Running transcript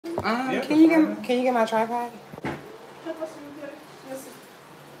Can you get my tripod?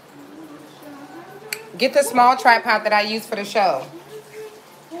 Get the small tripod that I use for the show.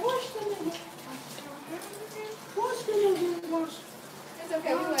 It's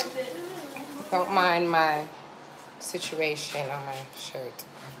okay, we wiped it. Don't mind my situation on my shirt.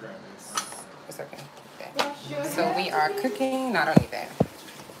 It's okay. So we are cooking. No, I don't need that.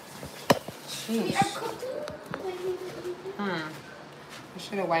 Jeez. I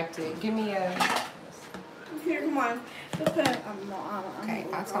should have wiped it. Give me a. Here, come on. Okay,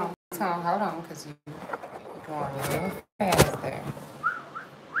 I'll tell. Hold on, because you're going real fast there.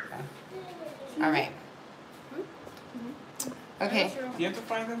 Okay. All right. Okay. Do you have to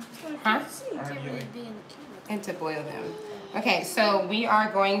fry them? Huh? And to boil them. Okay, so we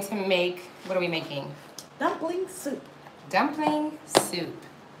are going to make. What are we making? Dumpling soup. Dumpling soup.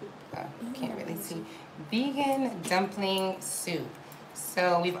 Oh, can't really see. Vegan dumpling soup.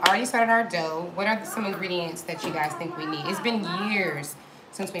 So we've already started our dough. What are some ingredients that you guys think we need? It's been years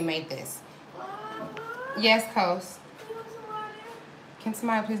since we made this. Yes, Coast. Can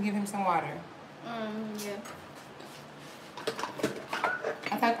somebody please give him some water? Yeah.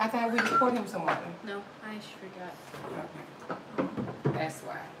 I thought we poured him some water. No, I forgot. Okay. That's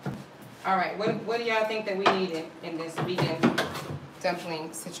why. All right. What do y'all think that we need in this vegan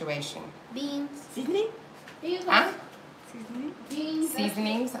dumpling situation? Beans. Seasoning? Huh? Seasoning? Beans.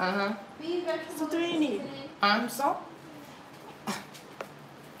 Seasonings. Beans, vegetables. What do you need? Salt?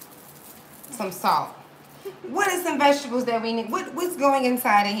 Some salt. What are some vegetables that we need? What's going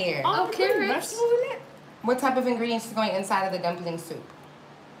inside of here? Oh, carrots. Vegetables in it? What type of ingredients is going inside of the dumpling soup?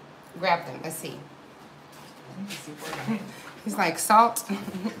 Grab them. Let's see. He's like salt.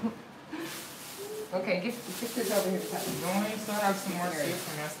 Okay, get this over here. Don't we still have some more soup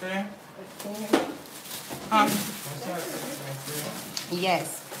from yesterday?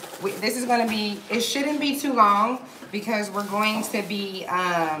 Yes. This is going to be, it shouldn't be too long because we're going to be,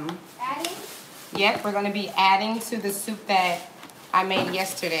 Adding? yep, we're going to be adding to the soup that I made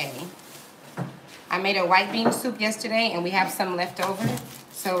yesterday. I made a white bean soup yesterday and we have some left over.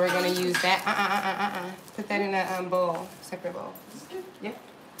 So we're going to use that. Put that in a bowl, separate bowl. Yep.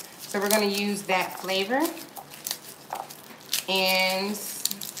 So we're going to use that flavor. And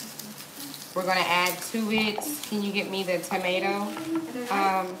we're going to add to it. Can you get me the tomato?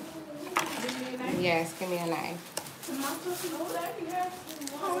 Yes, give me a knife.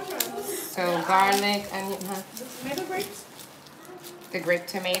 So garlic, onion, Tomato grapes? the grape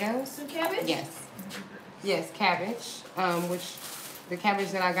tomatoes. Some cabbage? Yes. Yes, cabbage. Which the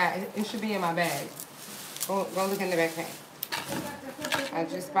cabbage that I got, it should be in my bag. Go look in the backpack. I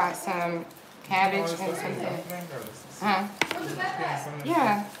just bought some cabbage and something. Huh?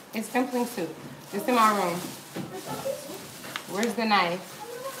 Yeah, it's dumpling soup. It's in my room. Where's the knife?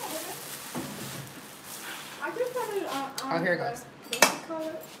 Oh, here it goes.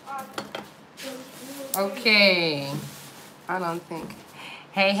 Okay. I don't think.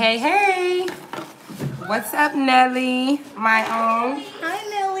 Hey, hey, hey. What's up, Nelly? My own. Hi,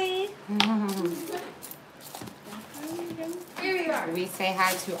 Nelly. We say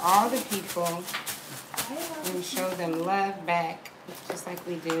hi to all the people and show them love back, just like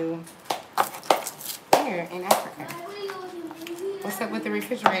we do here in Africa. What's up with the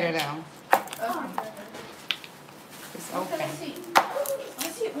refrigerator, though? It's open. I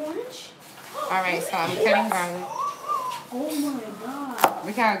see orange. All right, so I'm cutting garlic. Oh my God.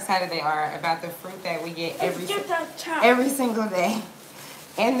 Look how excited they are about the fruit that we get every single day.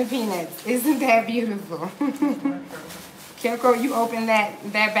 And the peanuts. Isn't that beautiful? Kyoko, you opened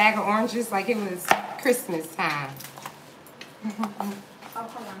that bag of oranges like it was Christmas time. Oh,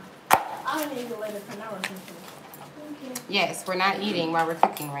 hold on. I need to let it for an hour or something. Yes, we're not eating while we're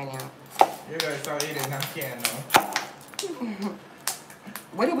cooking right now. You guys start eating, I can't know.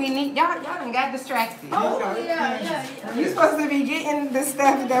 What do we need? Y'all done got distracted. Oh, yeah. You're supposed to be getting the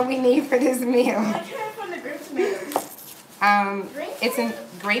stuff that we need for this meal. I can't find the grape tomatoes. It's in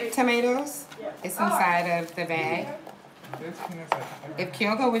grape tomatoes. It's inside of the bag. If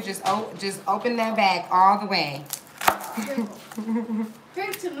Kyoko would just open that bag all the way.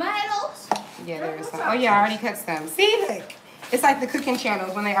 Grape tomatoes. Yeah, there is some. Oh yeah, I already cut some. See, look. It's like the cooking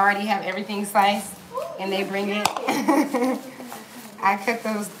channels when they already have everything sliced and they bring it. I cut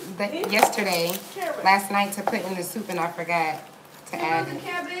those yesterday, last night to put in the soup and I forgot to add it.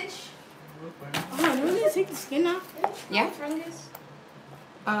 Cabbage. Oh, do we need to take the skin off? Yeah? Fungus.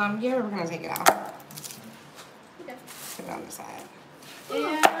 Yeah, we're gonna take it off. Okay. Put it on the side.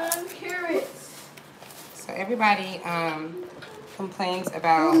 And carrots. So everybody complains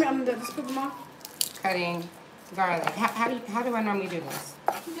about I'm going to put them off. cutting garlic. How do I normally do this?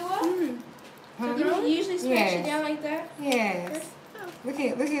 Do what? So do you usually smash Yes. it down like that? Yes. Oh. Look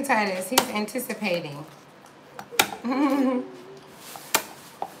at Titus. He's anticipating.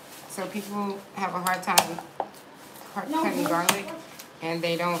 So people have a hard time cutting garlic, and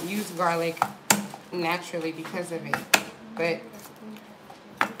they don't use garlic naturally because of it. But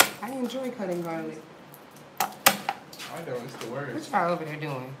I enjoy cutting garlic. I know it's the What worst. y'all over there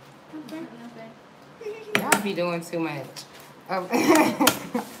doing? Okay. Y'all be doing too much.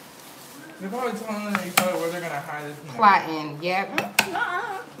 They're probably telling each other where they're gonna hide this. Plotting. Yep.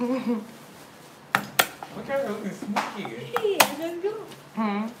 Look at her looking sneaky. Yeah, let's go.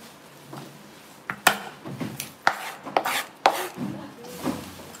 Hmm.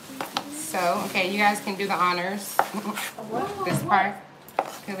 So, okay, you guys can do the honors. This part.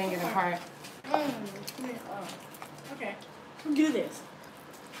 Peeling it apart. Okay. We'll do this.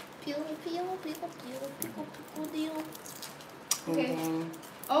 Peel, peel, peel, peel, peel, peel, peel. And Okay. then,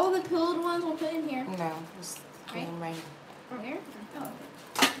 All the peeled ones we'll put in here. no, just put them right here. From here?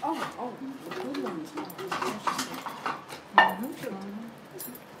 Oh. Oh, the good ones.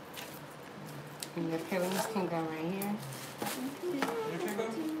 And the peelings can go right here. You pick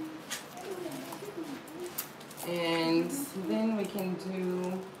up? And then we can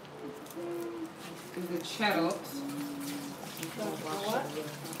do the cheddar.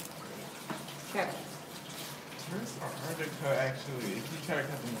 Cheddar. Yours are hard to cut actually. If you try to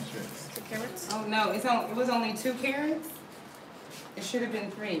cut them in strips. The carrots. Oh no, it was only 2 carrots? It should have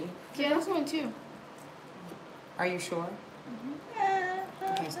been 3. Yeah, that's one too. Are you sure?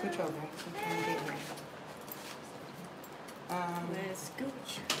 Okay, scooch over. Okay, get here. Let's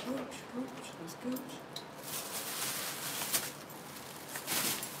scooch, scooch, scooch, let's scooch.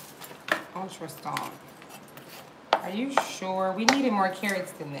 Ultra strong. Are you sure? We needed more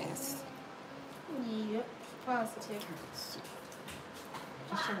carrots than this. Yep. Positive. Just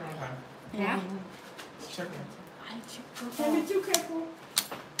check one time. Yeah? Just check one. Don't be too careful.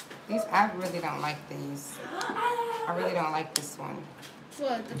 These, I really don't like these. I really don't like this one.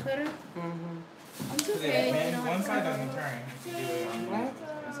 What, the cutter? Mm-hmm. It's Yeah, okay. You man, don't one have side to. doesn't turn. You do it on What?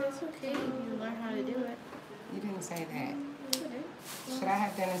 I said it's okay. You learn how to do it. You didn't say that. Okay. Should I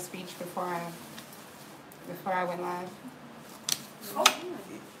have done a speech before I went live?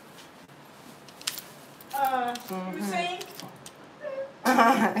 You were saying?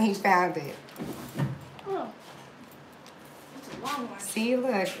 He found it. Oh. It's a long one. See,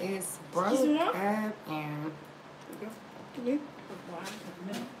 look, it's broke Excuse me? up and. Yeah, you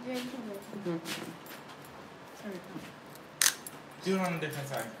can do it. Do it on a different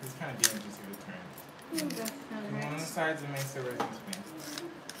side. It's kind of dangerous if it turns. That's On one of the sides, it makes the resin spin.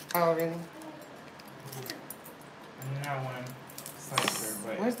 Oh, really? And now one slicer,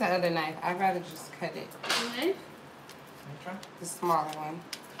 but. Where's the other knife? I'd rather just cut it. Okay. You try? The smaller one.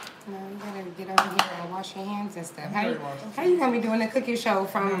 No, you gotta get over here and wash your hands and stuff. I'm How you, very washed. how you gonna be doing a cooking show No,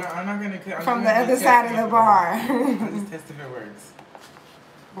 from no, I'm not gonna cut. I'm from just the gonna other test side if of the it bar? works. I'll just test if it works.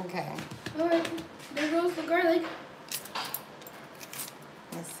 Okay, Alright. There goes the garlic.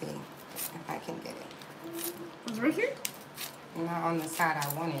 let's see if I can get it. Was it right here? Not on the side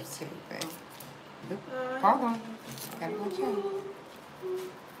I wanted to, but oop, hold on. Gotta watch out.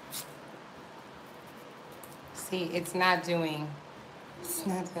 See, it's not doing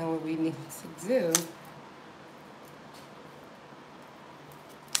what we need to do.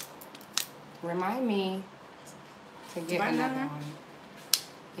 Remind me to get Banana? another one.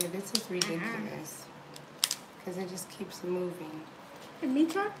 Yeah, this is ridiculous. Because it just keeps moving. And me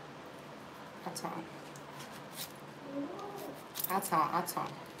try? Attends.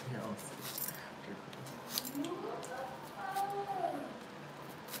 Here, I'll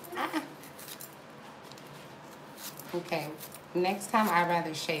Ah. Okay, next time I'd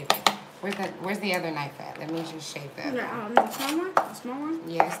rather shave it. Where's the other knife at? Let me just shave that. The small one? The small one?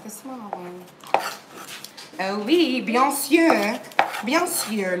 Yes, the small one. Oh oui, bien sûr. Bien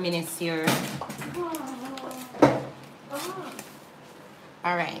sûr, messieurs.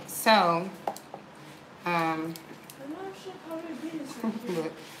 All right, so, I'm not sure how to do this right here.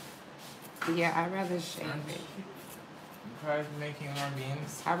 look. Yeah, I'd rather shave it. You try making more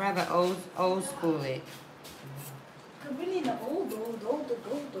beans. I'd rather old school it. We need the old.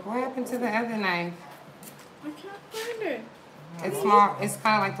 What happened to the other knife? I can't find it. It's small. It's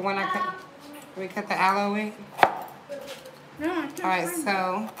kind of like the one I cut. We cut the aloe with. No, I can't All right, find it.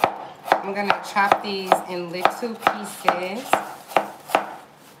 so I'm gonna chop these in little pieces.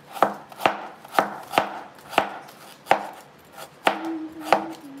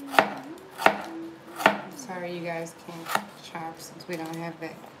 I'm sorry you guys can't chop since we don't have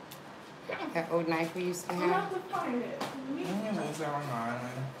that old knife we used to I'm have. not to find it. I'm gonna lose that on the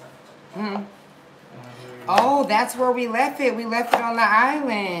island. Hmm. Oh, that's where we left it. We left it on the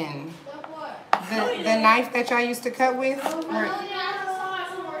island. The knife that y'all used to cut with? Oh, yeah, I saw it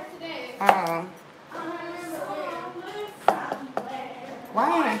somewhere today. Oh.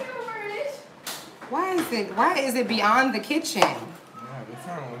 Why? Why is it beyond the kitchen? Yeah, this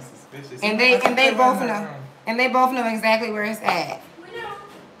one was suspicious. And they both know. And they both know exactly where it's at.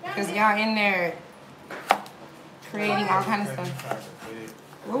 Cause y'all in there creating all kind of stuff.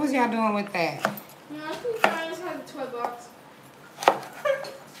 What was y'all doing with that? No, I think I just had the toy box.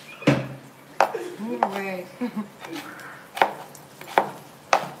 No way.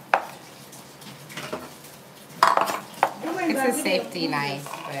 It's a safety knife,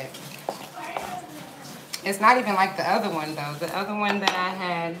 but it's not even like the other one though. The other one that I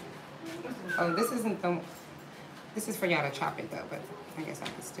had, oh, this isn't the, this is for y'all to chop it though, but I guess I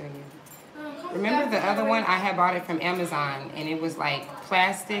can still use it. Remember the other one? I had bought it from Amazon and it was like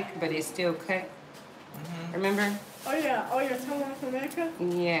plastic, but it's still cut. Remember? Oh yeah, someone from America?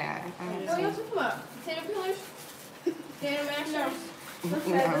 Yeah. Oh, you're talking about potato peelers? Potato mashers? No.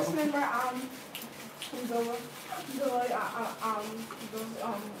 Let's remember, those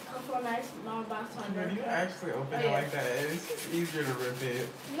couple nights mom bought on When you actually open it like that, it's just easier to rip it.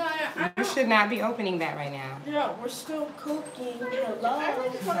 No, You should not be opening that right now. no, we're still cooking. Hello. I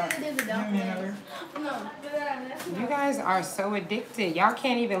just wanted to do the dumplings. No, that's You guys are so addicted. Y'all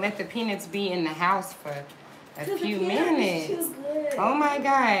can't even let the peanuts be in the house for a few minutes. too good. Oh my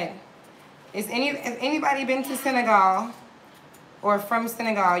God. Has anybody been to Senegal or from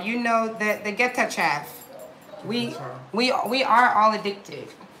Senegal? You know that the geta chaff. We are all addicted.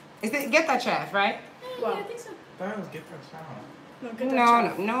 Is it geta chaff, right? Well, I think so. I thought it was get that channel. no, get that No,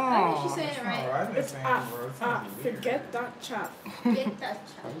 chop. no, I think she's no. saying it right. I've been saying the word. It's gonna be weird. Forget that chop. Get that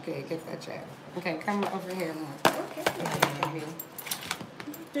chop. Okay, get that chaff. Okay, come over here more. Okay.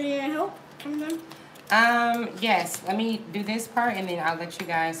 Do you need help from them? Yes. Let me do this part and then I'll let you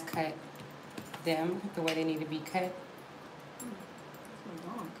guys cut them the way they need to be cut.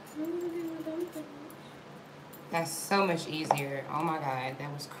 That's so much easier. Oh my God,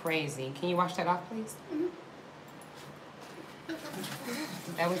 that was crazy. Can you wash that off, please?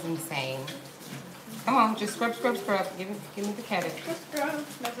 That was insane. Come on, just scrub, scrub, scrub. Give me the cabbage.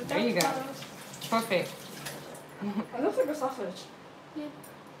 There you go. Perfect. It looks like a sausage.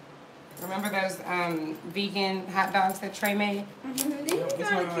 Remember those vegan hot dogs that Trey made We talk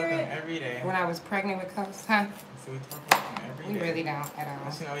about them every day. when I was pregnant with Coast? Huh? So we talk about them every We day. really don't at all.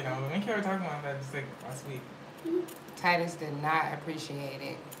 Actually, no, we don't. We kept talking about that just like last week. Titus did not appreciate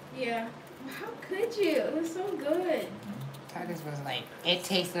it. Yeah. How could you? It was so good. Titus was like, it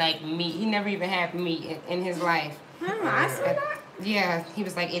tastes like meat. He never even had meat in his life. I said that. Yeah, he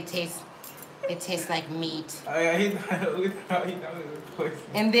was like, it tastes like meat. Oh yeah, he thought it was poison.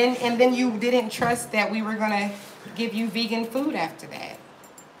 And then you didn't trust that we were gonna give you vegan food after that.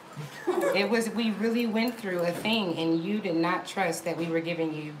 We really went through a thing and you did not trust that we were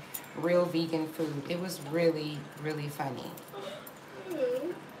giving you real vegan food. It was really, really funny. I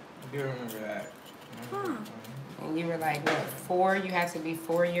do remember that. And you were like, what, 4? You had to be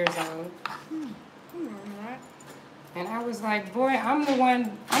 4 years old. And I was like, boy, I'm the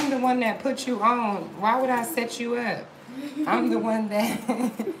one that put you on. Why would I set you up? I'm the one that,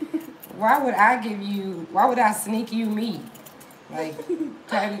 why would I sneak you meat? Like,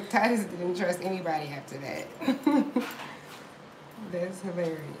 Titus didn't trust anybody after that. That's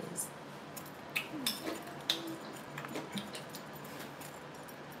hilarious.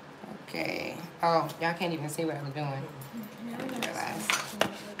 Okay. Oh, y'all can't even see what I'm doing. I didn't realize.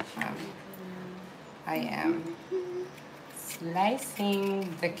 I am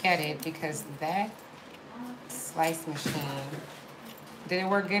slicing the carrot because that slice machine, did it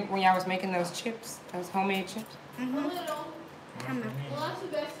work good when y'all was making those chips? Those homemade chips? A little. Mm-hmm. Well, that's the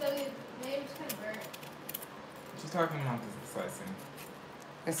best that maybe it's kind of burnt. She's talking about the slicing.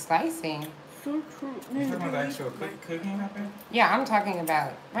 The slicing? You're talking about the actual cooking happened? Yeah, I'm talking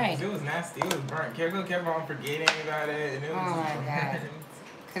about, right. It was nasty. It was burnt. Kept on forgetting about it. And it was Oh my God.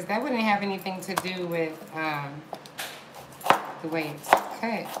 Because that wouldn't have anything to do with the way it's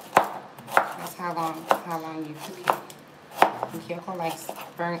cut. That's how long you cook it. And Kyoko likes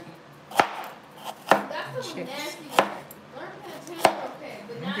burnt That's the chips. nasty part. Learn how to taste okay,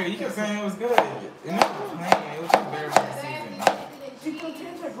 but not Okay, you kept saying it was good. And it was plain. It was just very seasoned. the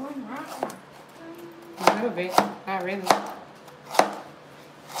plantains are going wrong. A little bit, not really.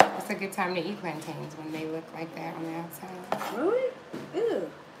 It's a good time to eat plantains when they look like that on the outside. Really?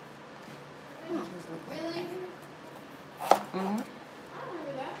 Ew. Really? I don't remember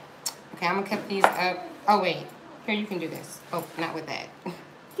that. Okay, I'm gonna cut these up. Oh wait, here you can do this. Oh, not with that.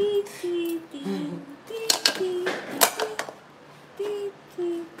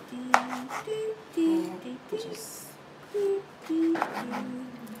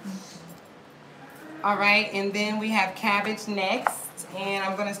 All right, and then we have cabbage next. And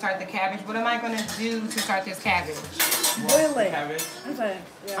I'm gonna start the cabbage. What am I gonna do to start this cabbage? Boil it. Cabbage. Okay.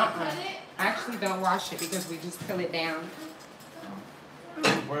 Yeah. I actually don't wash it because we just peel it down.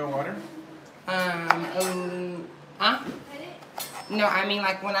 Boil water. No, I mean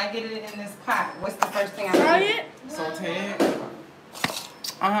like when I get it in this pot, what's the first thing I do? Fry it. Saute it.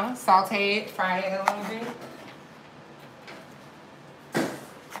 Saute it, fry it a little bit.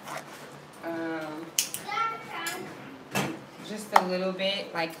 Just a little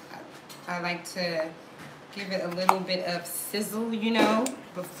bit, like I like to give it a little bit of sizzle, you know,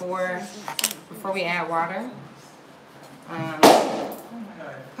 before we add water.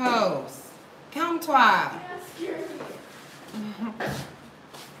 Pose. Calme-toi.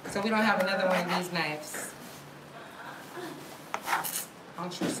 So we don't have another one of these knives.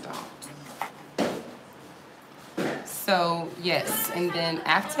 Entre stop. So yes, and then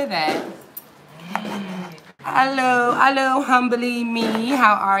after that, hello, humbly me.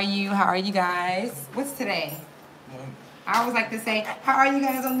 How are you? How are you guys? What's today? I always like to say, how are you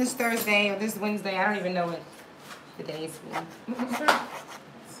guys on this Thursday or this Wednesday? I don't even know what the days mean.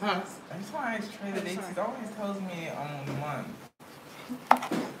 That's why I trade the dates. It always tells me the month.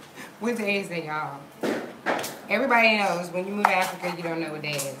 What day is it, y'all? Everybody knows when you move to Africa, you don't know what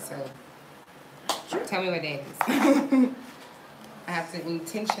day it is. So tell me what day it is. I have to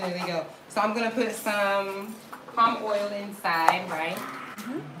intentionally go. So I'm gonna put some palm oil inside, right?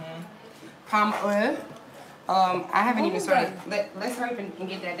 Palm oil. I haven't even started. Let's hurry up and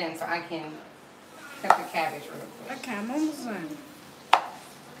get that done so I can cut the cabbage real quick. Okay, I'm almost done.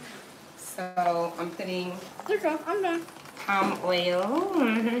 So I'm putting There you go. I'm done. palm oil.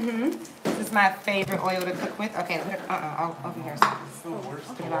 This is my favorite oil to cook with. Okay, I'll open here. It's the worst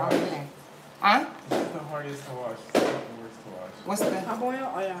to Put it all wash. over there. Huh? It's the hardest to wash. It's the worst to wash. What's the? Palm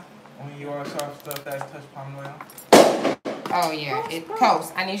oil? Oh, yeah. When you wash off stuff that's touched palm oil. Oh yeah, it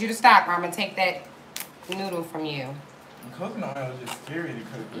Coast. I need you to stop, or I'm gonna take that noodle from you. And coconut oil is just scary to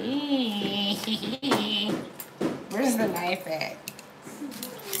cook with. Where's the knife at?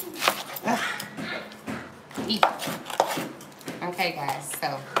 Ugh. Okay, guys.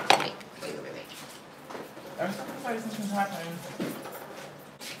 So wait. Every time something's happening.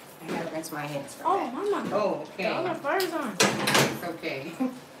 I gotta rinse my hands for Oh, that. mama. Oh, The other okay. fire's on. Okay.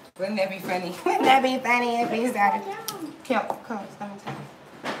 Wouldn't that be funny? Wouldn't that be funny if we started? Come, let me tell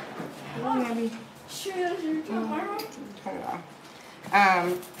you. Wouldn't that be? Sure, you're turn Turn it off.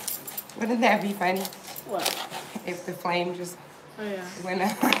 Wouldn't that be funny What? if the flame just Oh, yeah. went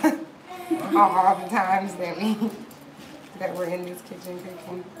up all the times that we're in this kitchen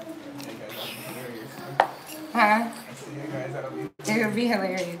cooking? Huh? It would be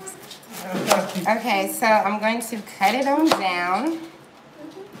hilarious. Okay, so I'm going to cut it on down.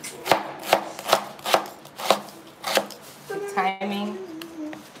 The timing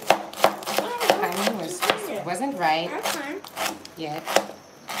wasn't right yet,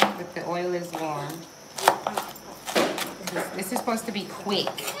 but the oil is warm. This is supposed to be quick.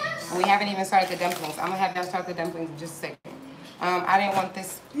 We haven't even started the dumplings. I'm gonna have them start the dumplings in just a second. I didn't want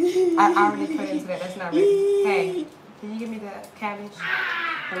this. I already put into that. That's not ready. Hey, can you give me the cabbage?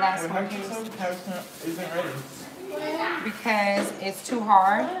 The last one, please. The cabbage isn't ready. Because it's too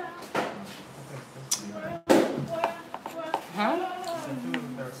hard. Huh?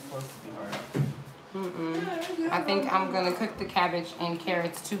 They're supposed to be hard. I think I'm gonna cook the cabbage and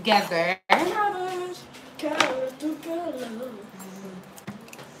carrots together.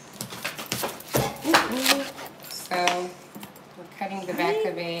 So we're cutting the back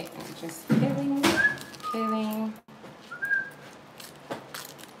of it and just peeling.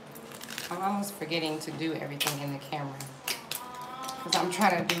 I'm almost forgetting to do everything in the camera because I'm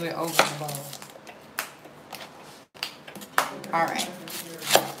trying to do it over the bowl. All right.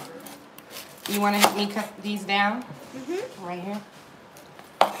 You want to help me cut these down? Right here.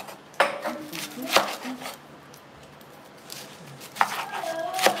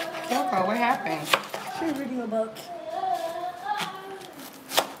 Kyoko, what happened? She's reading a book.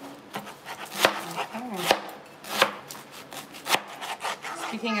 Okay.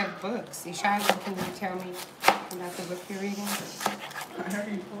 Speaking of books, Ishaji, can you tell me about the book you're reading?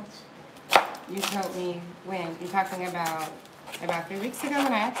 You told me when? You're talking about 3 weeks ago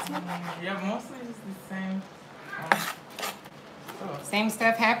when I asked you? Yeah, mostly just the same stuff. Same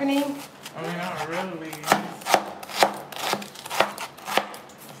stuff happening? I mean, not really. It's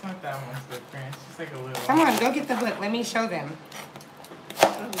not that much different. It's just like a little. Come on, go get the book. Let me show them.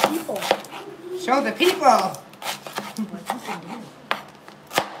 People. Show the people.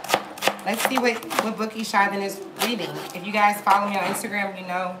 Let's see what book Ishadan is reading. If you guys follow me on Instagram, you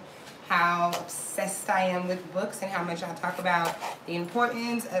know how obsessed I am with books and how much I talk about the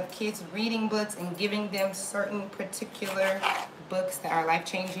importance of kids reading books and giving them certain particular books that are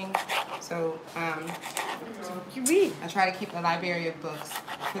life-changing. So You read. I try to keep a library of books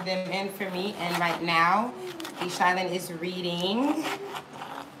for them and for me. And right now, Shylin is reading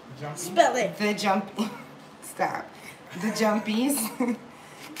Spell it. The Jump. Stop. The Jumpies.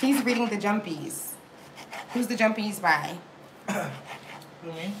 He's reading The Jumpies. Who's The Jumpies by?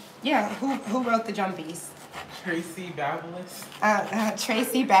 Who, me? Yeah, who wrote The Jumpies? Tracy Babelis.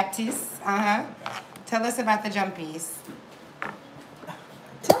 Tracy Baptiste. Tell us about The Jumpies.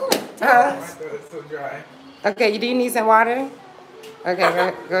 Tell it. My throat is so dry. Okay, do you need some water?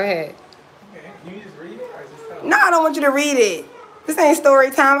 Okay, go ahead. Okay, you just read it or just tell No, I don't want you to read it. This ain't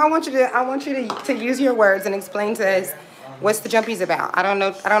story time. I want you to use your words and explain to us what's The Jumpies about. I don't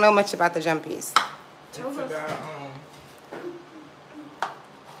know much about The Jumpies. It's about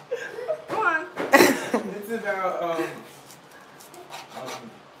Come on. it's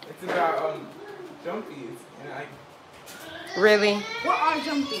about jumpies and I. Really? What are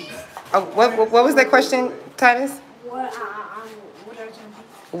jumpies? What was that question, Titus? What are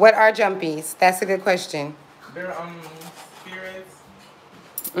jumpies? What are jumpies? That's a good question. They're spirits.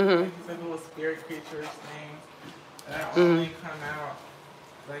 Mhm. Like these little spirit creatures things that only come out.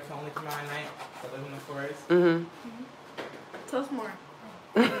 Like can only come out at night. That live in the forest. Mhm. Tell us more.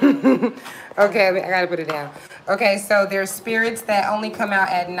 Okay, I gotta put it down. Okay, so there's spirits that only come out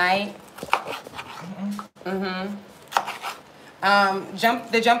at night. Mhm.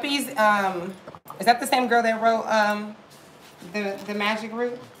 The Jumpies. Is that the same girl that wrote the magic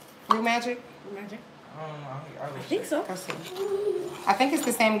root magic? Magic. I I think so. Let's see. I think it's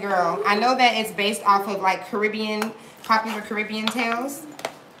the same girl. I know that it's based off of like popular Caribbean tales.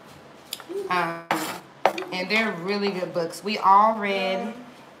 And they're really good books. We all read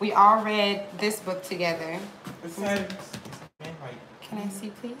this book together. It says like. Can I see,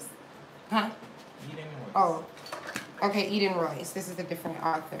 please? Huh? Eden Woods. Oh, okay, Eden Royce. This is a different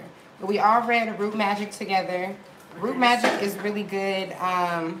author. But we all read Root Magic together. Root Magic is really good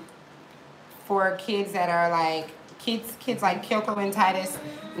for kids that are like kids like Kyoko and Titus,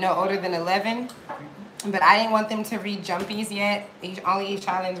 no older than 11. But I didn't want them to read Jumpies yet. Only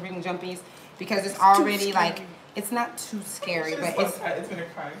Shylon's reading Jumpies because it's already like it's not too scary, but it's gonna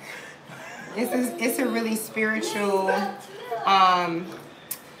cry. It's a really spiritual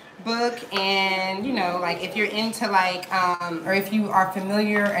book, and you know, like if you're into like or if you are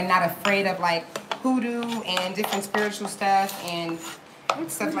familiar and not afraid of like hoodoo and different spiritual stuff and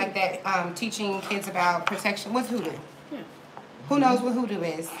stuff like that, teaching kids about protection. What's hoodoo? Yeah. Who knows what hoodoo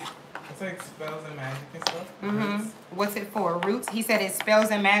is? It's like spells and magic and stuff. Mhm. What's it for? Roots. He said it's spells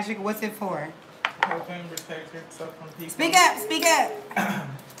and magic. What's it for? Helping protect yourself from people. Speak up. Speak up.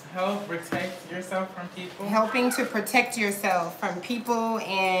 Help protect yourself from people. Helping to protect yourself from people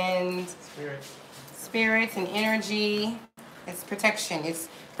and spirits and energy. It's protection. It's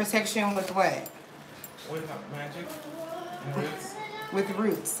protection with what? With magic and roots. With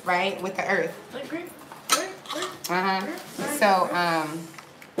roots, right? With the earth. Like great.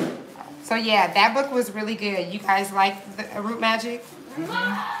 So yeah, that book was really good. You guys like the root magic?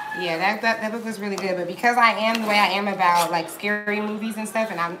 Mm-hmm. Yeah, that book was really good. But because I am the way I am about like scary movies and stuff,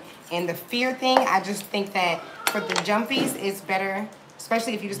 and the fear thing, I just think that for the Jumpies, it's better,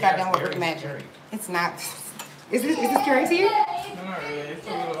 especially if you just got done with root magic. Scary. It's not. Is it scary to you? No, not really. It's a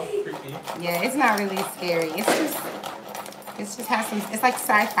little creepy. Yeah, it's not really scary. It's just has some. It's like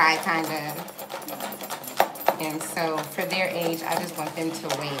sci-fi kind of. And so for their age, I just want them to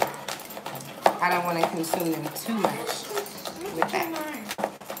wait. I don't want to consume them too much with that.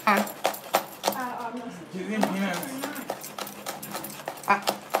 Huh? He's in peanuts.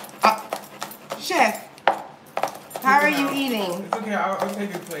 Chef, how are you eating? It's okay. I'll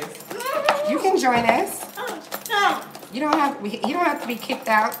take his place. You can join us. No. You don't have to be kicked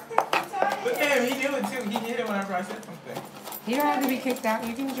out. Look at him. He knew it too. He did it whenever I said something. You don't have to be kicked out.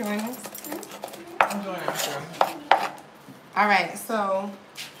 You can join us. I'm joining after him. All right, so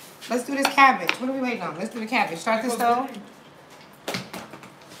let's do this cabbage. What are we waiting on? Let's do the cabbage. Start the stove.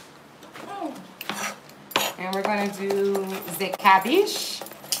 And we're going to do the cabbage.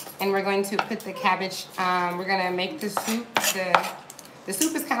 And we're going to put the cabbage, we're going to make the soup. The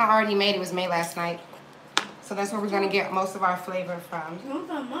soup is kind of already made. It was made last night. So that's where we're going to get most of our flavor from. Not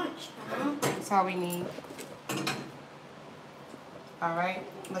that much. That's all we need. All right.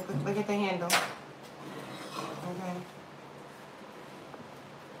 Look at the handle. Okay.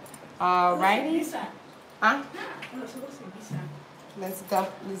 All righty. Huh? Let's dump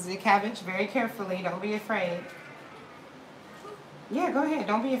the cabbage very carefully. Don't be afraid. Yeah, go ahead.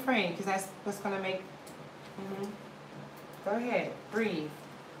 Don't be afraid, because that's what's going to make... Go ahead. Breathe.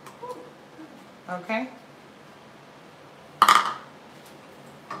 Okay?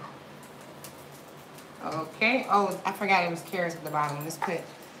 Okay. Oh, I forgot it was carrots at the bottom. Let's put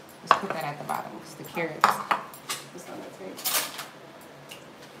that at the bottom, because the carrots is on the table.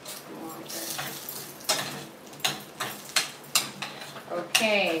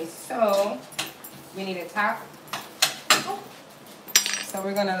 Okay, so we need a top. So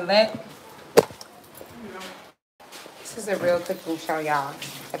we're gonna let, this is a real cooking show, y'all.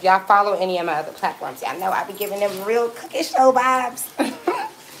 If y'all follow any of my other platforms, y'all know I be giving them real cooking show vibes.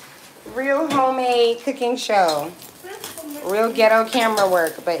 Real homemade cooking show. Real ghetto camera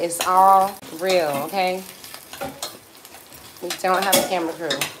work, but it's all real, okay? We don't have a camera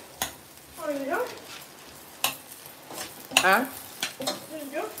crew. Huh?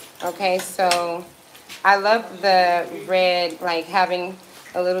 Okay, so I love the red, like having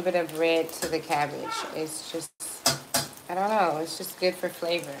a little bit of red to the cabbage. It's just, I don't know, it's just good for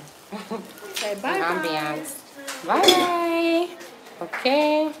flavor. Okay, bye. Ambiance. Bye.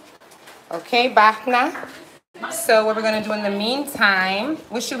 Okay. Okay, bye now. So what we're gonna do in the meantime,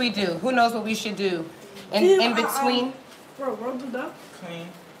 what should we do? Who knows what we should do in between? Bro, rub it up. Clean.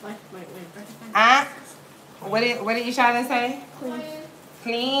 What did you trying to say? Clean.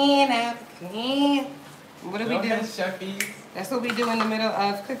 Clean up, clean. What do we do? Chefies. That's what we do in the middle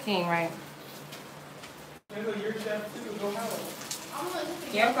of cooking, right? Your chef too. Go help.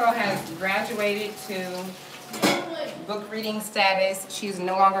 Yoko has graduated to book reading status. She's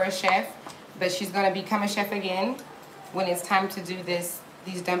no longer a chef, but she's gonna become a chef again when it's time to do these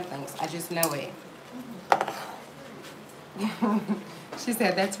dumplings. I just know it. She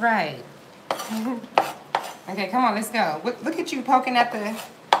said, that's right. Okay, come on, let's go. Look at you poking at the...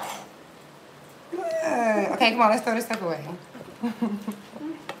 Okay, come on, let's throw this stuff away.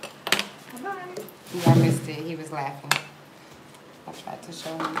 Yeah, I missed it. He was laughing. I tried to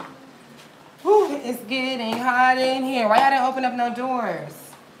show him. Whew, it's getting hot in here. Why y'all didn't open up no doors?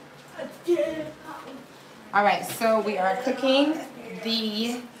 All right, so we are cooking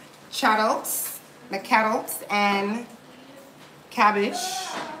the carrots and cabbage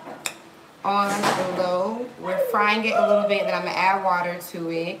on low. We're frying it a little bit, then I'm gonna add water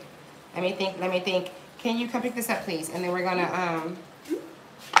to it. Let me think. Can you come pick this up, please? And then we're gonna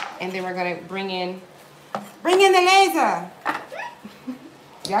bring in the laser.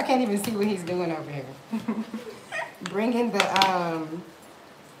 Y'all can't even see what he's doing over here. Bring in the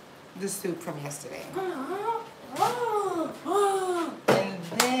soup from yesterday. And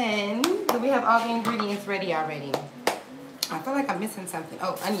then, do we have all the ingredients ready already? I feel like I'm missing something.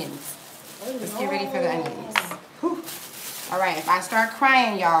 Oh, onions. Let's get ready for the onions. Whew. All right, if I start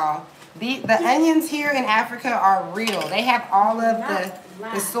crying, y'all, the onions here in Africa are real. They have all of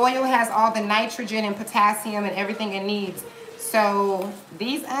the soil has all the nitrogen and potassium and everything it needs. So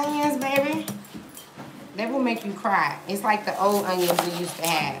these onions, baby, they will make you cry. It's like the old onions we used to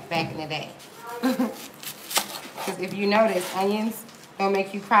have back in the day. Because if you notice, onions don't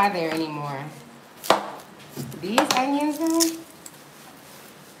make you cry there anymore. These onions, though,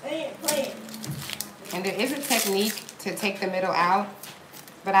 and there is a technique to take the middle out,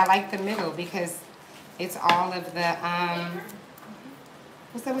 but I like the middle because it's all of the,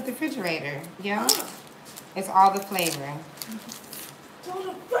 what's that with the refrigerator? Yeah? It's all the flavor.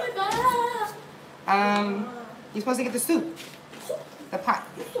 You're supposed to get the soup. The pot.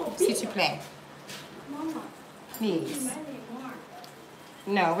 S'il te plaît. Please.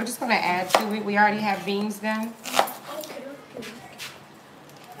 No, we're just going to add to it. We already have beans done.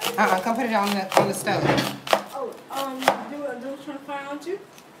 Come put it on the stove. Do turn the fire on too?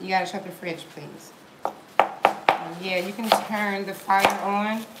 You got to shut the fridge, please. Yeah, you can turn the fire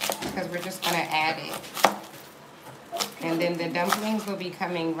on because we're just going to add it. And then the dumplings will be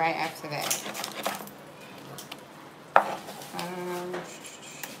coming right after that.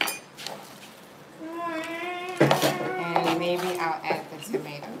 And maybe I'll add the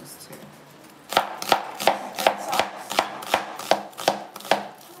tomatoes too.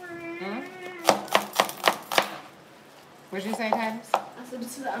 What'd you say, Titus? I said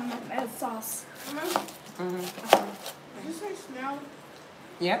this is add sauce. Did you say smell?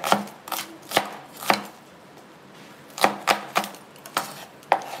 Yep.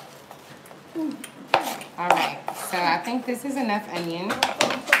 All right, so I think this is enough onion.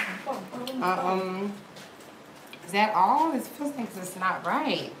 Is that all? It feels like it's not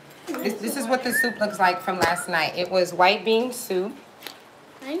right. This is what the soup looks like from last night. It was white bean soup.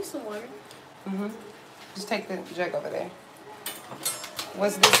 I need some water. Just take the jug over there.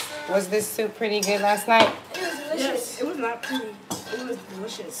 Was this soup pretty good last night? It was delicious. Yes, it was not pretty. It was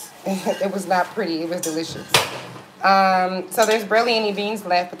delicious. It was not pretty. It was delicious. So there's barely any beans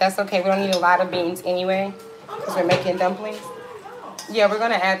left, but that's okay. We don't need a lot of beans anyway because we're making dumplings. Yeah, we're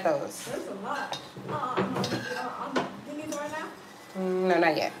going to add those. There's a lot. These right now? No,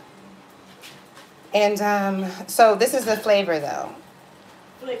 not yet. And so this is the flavor, though.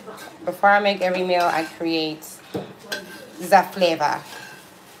 Flavor. Before I make every meal, I create the flavor.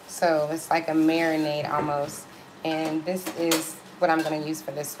 So it's like a marinade almost. And this is what I'm going to use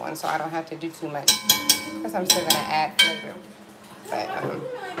for this one, so I don't have to do too much. Because I'm still going to add flavor. But,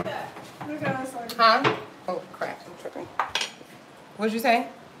 huh? Oh, crap. I'm tripping. What'd you say?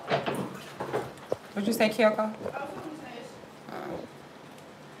 What'd you say, Kyoko?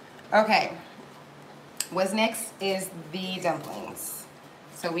 Okay. What's next is the dumplings.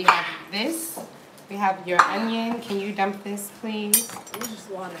 So we have this. We have your onion. Can you dump this, please? It's just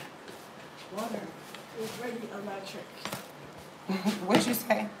water. Water is really electric. What'd you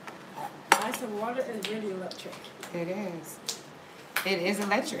say? I said water is really electric. It is. It is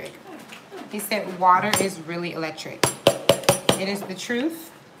electric. He said water is really electric. It is the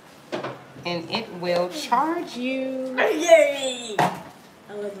truth. And it will charge you. Yay!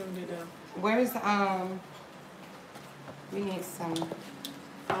 I love them to do. Where's, we need some,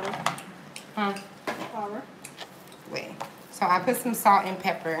 Flour. huh? Flour. Wait. So I put some salt and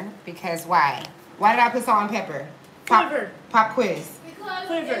pepper because why? Why did I put salt and pepper? Flavor. Pop quiz. Because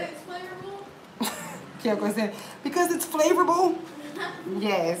Flavor. it's flavorful. Kyoko said, because it's flavorful.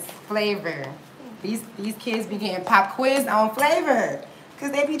 Yes, flavor. These kids be getting pop quiz on flavor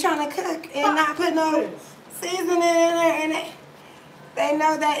because they be trying to cook and not put no seasoning in there, and they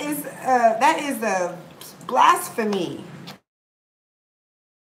know that is a blasphemy.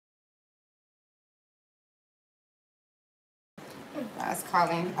 That's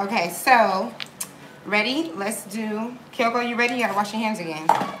calling. Okay, so ready? Let's do. Kyoko, you ready? You gotta wash your hands again.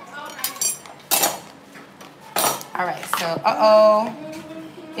 All right, so,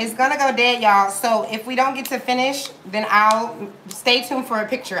 it's gonna go dead, y'all. So if we don't get to finish, then I'll stay tuned for a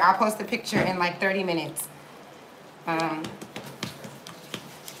picture. I'll post a picture in like 30 minutes.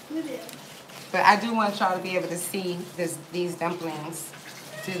 But I do want y'all to be able to see these dumplings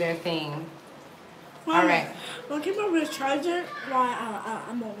do their thing. All right. Well, keep on the charger while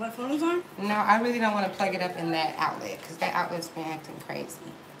I'm on my phone's on. No, I really don't want to plug it up in that outlet because that outlet's been acting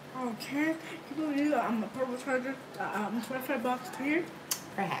crazy. Okay. Keep on using a purple charger. $25 here.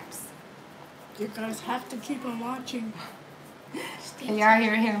 Perhaps. You guys have to keep on watching. Can y'all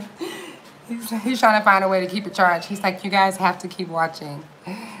hear him? He's trying to find a way to keep it charged. He's like, you guys have to keep watching.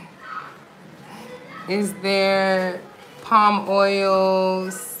 Is there palm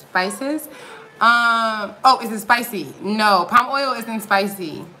oil spices? Oh, is it spicy? No, palm oil isn't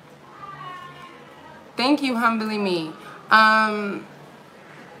spicy. Thank you, humbly me.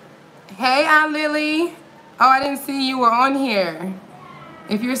 Hey, Aunt Lily. Oh, I didn't see you were on here.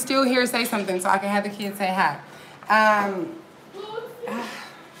 If you're still here, say something so I can have the kids say hi.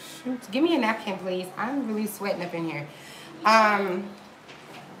 Shoot, give me a napkin, please. I'm really sweating up in here.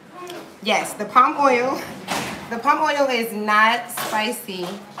 Yes, the palm oil. The palm oil is not spicy.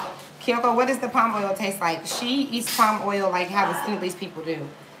 Kyoko, what does the palm oil taste like? She eats palm oil like how the Senegalese people do,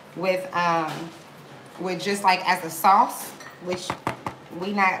 with just like as a sauce, which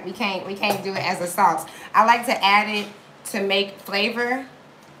we can't do it as a sauce. I like to add it to make flavor,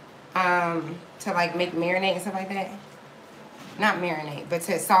 to like make marinade and stuff like that. Not marinade, but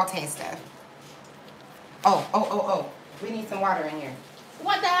to saute stuff. Oh. We need some water in here.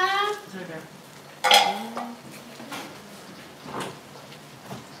 What the?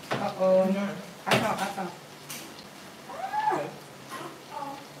 Uh-oh. I saw.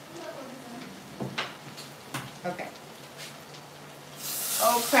 Okay.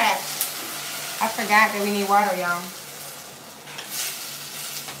 Oh, crap. I forgot that we need water, y'all.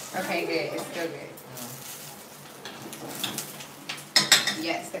 Okay, good. It's still good.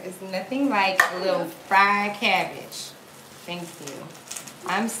 Yes, there is nothing like a little fried cabbage. Thank you.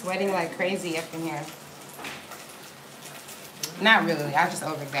 I'm sweating like crazy up in here. Not really. I just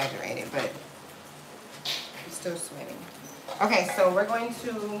over-exaggerated, but I'm still sweating. Okay, so we're going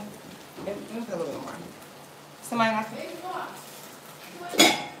to... Let me put a little bit more. Somebody like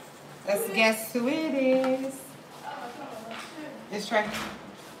it? Let's guess who it is. It's Trey.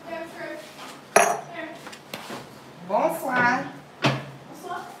 Bonsoir.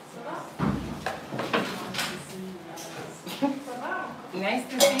 Nice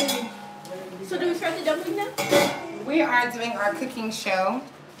to see you. So do we start the dumpling now? We are doing our cooking show.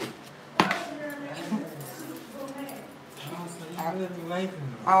 I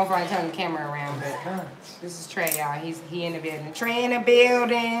don't want to turn the camera around, but this is Trey, y'all. He in the building. Trey in the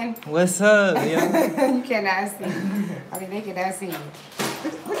building. What's up, yo? You cannot see. I mean, they cannot see you.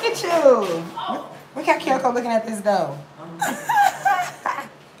 Look at you. Look how Kyoko looking at this dough.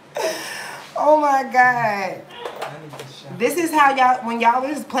 Oh my God. This is how y'all, when y'all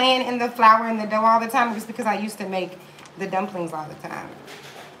was playing in the flour and the dough all the time, it's because I used to make the dumplings all the time.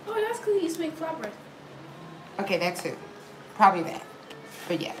 Oh, that's because you used to make flatbread. Okay, that too. Probably that.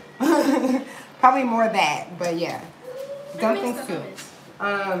 But yeah. Probably more that, but yeah. Dumplings too.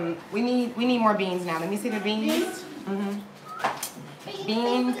 We need more beans now. Let me see the beans.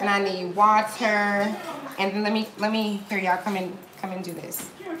 Beans, and I need water. And then let me hear y'all come and do this.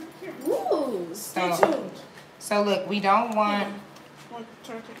 Ooh, stay tuned. So look, we don't want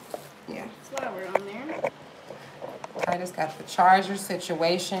Flour on there. I just got the charger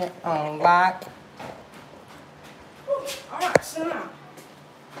situation on lock. Alright, so now.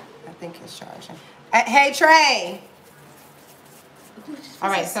 I think it's charging. Hey Trey!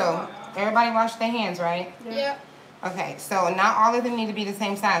 Alright, so everybody wash their hands, right? Yeah. Okay, so not all of them need to be the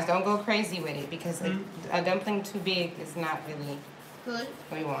same size. Don't go crazy with it because a dumpling too big is not really Good.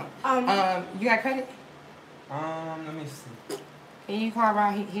 what we want. You got credit? Let me see. Can you call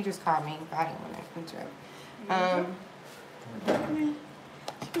Rob? He just called me. I didn't want to interrupt.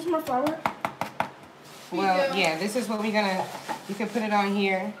 Here's more flour. Well, yeah, this is what we're gonna, you can put it on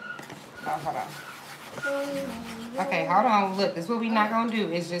here. Oh, hold on. Okay, hold on. Look, this is what we're not gonna do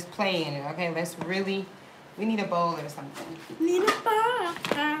is just play in it, okay? Let's really, we need a bowl or something. Need a bowl.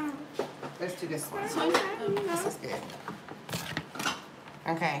 Let's do this one. This is good.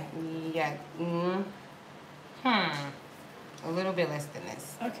 Okay, yeah. A little bit less than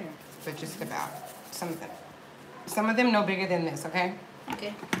this. Okay. But just about. Some of them. Some of them no bigger than this, okay?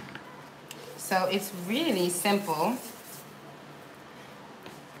 Okay. So it's really simple.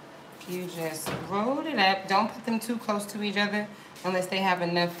 You just roll it up. Don't put them too close to each other unless they have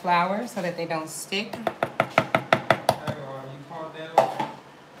enough flour so that they don't stick.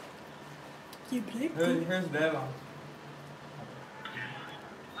 Here's that one.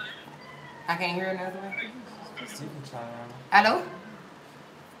 I can't hear another way. You can try around. Hello?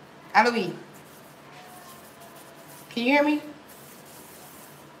 Hello? Can you hear me?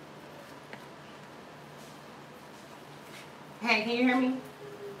 Hey, can you hear me?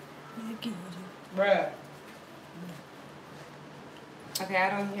 Bruh. Okay, I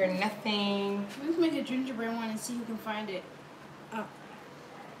don't hear nothing. Let's make a gingerbread one and see who can find it. Oh.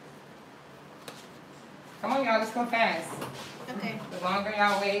 Come on, y'all, let's go fast. Okay. The longer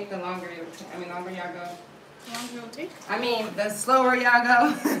y'all wait, the longer it'll longer y'all go. How long will it take? I mean, the slower y'all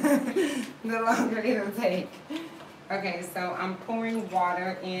go, the longer it'll take. Okay, so I'm pouring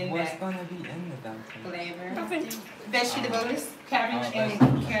water in What's that gonna be in the dumpling? flavor. Nothing. Vegetables, cabbage, and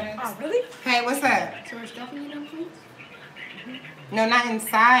carrots. Oh, really? Hey, what's up? So we're stuffing your dumplings? No, not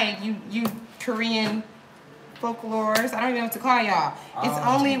inside. You Korean folklores. I don't even know what to call y'all. It's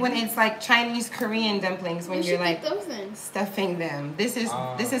only when it's like Chinese Korean dumplings when you're like those then. stuffing them. This is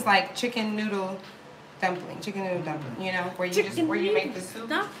like chicken noodle dumpling, you know, where you make the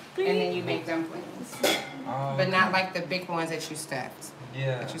soup and then you make dumplings. But not like the big ones that you stuffed.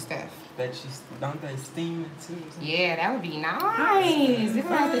 Yeah. That you stuff. Don't they steam it too? Yeah, that would be nice. We're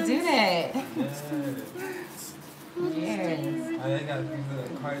gonna have to do that. Yes. Oh, they got these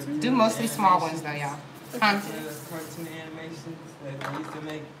little cartoon Do mostly small ones though, y'all. Cartoon animations that they used to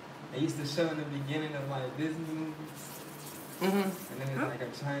make. They used to show in the beginning of like Disney movies. And then it's like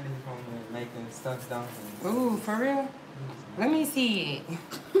a Chinese woman making stuffed dumplings. Ooh, for real? Let me see it.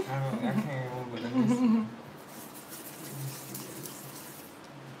 I can't remember. Let me see.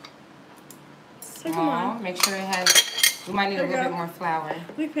 Small. Make sure it has. We might need a little bit more flour.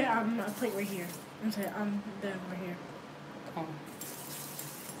 We put a plate right here. I'm sorry, the right here.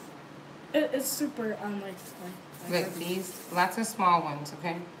 Okay. It's super like Look, these lots of small ones,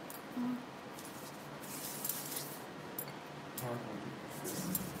 okay?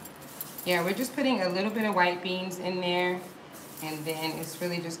 Yeah, we're just putting a little bit of white beans in there, and then it's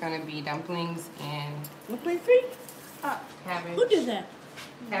really just gonna be dumplings and dumpling free? cabbage. Who did that?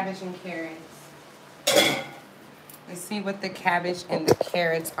 Cabbage and carrots. Let's see what the cabbage and the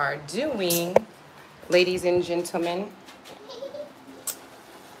carrots are doing, ladies and gentlemen.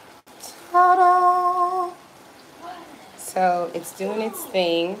 Ta-da! So it's doing its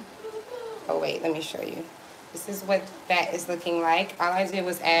thing. Oh wait, let me show you. This is what that is looking like. All I did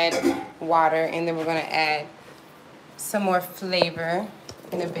was add water, and then we're gonna add some more flavor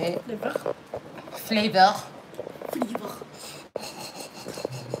in a bit. Flavor.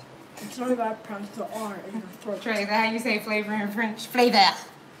 It's only got to pronounce the R in your throat. Trey, is that how you say flavor in French? Flavor.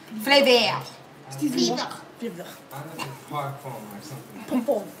 Flavor. Fever. Fever. I don't know, parfum or something.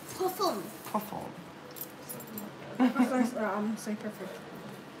 Perform. Perfume. Perform. Something like that. I'm gonna say perfect.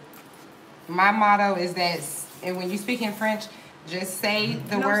 My motto is that and when you speak in French, just say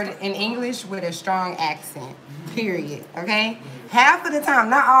the word in English with a strong accent. Period. Okay? Half of the time,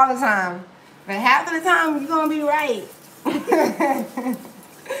 not all the time, but half of the time you're gonna be right.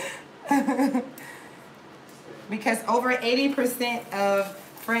 Because over 80% of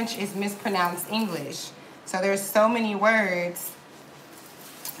French is mispronounced English. So there's so many words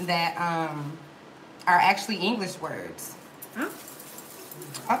that are actually English words. Huh?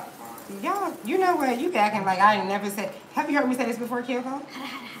 Y'all, you know what? You acting like I ain't never said. Have you heard me say this before, Kyoko?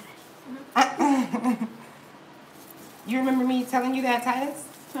 You remember me telling you that, Titus?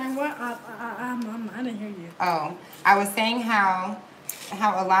 Saying what? I didn't hear you. Oh, I was saying how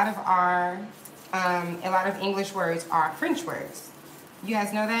a lot of English words are French words. You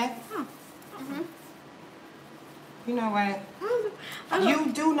guys know that? Huh. You know what? I don't-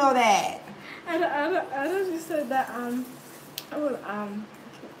 You do know that. I just said that I was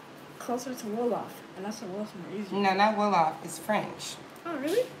closer to Wolof, and that's what Wolf's more easier. No, not Wolof. It's French. Oh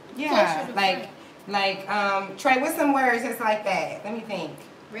really? Yeah, Closer to like Trey. What's some words that's like that? Let me think.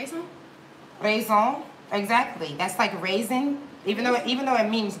 Raisin? Raisin. Exactly. That's like raisin. Even though it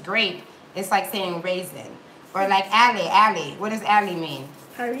means grape, it's like saying raisin. Or like alley. What does alley mean?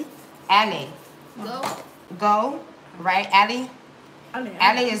 Hurry. Alley. Go. Go. Right? Alley. Ali.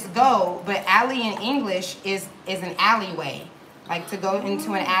 Alley is go, but alley in English is an alleyway. Like to go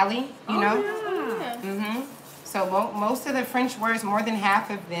into an alley, you know? Yeah. Mm-hmm. So most of the French words, more than half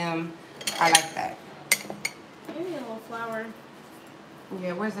of them are like that. Maybe a little flour.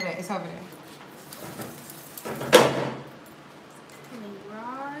 Yeah, where's it at? It's over there. Coming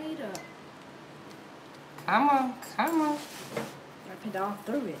right up. Come on. I put all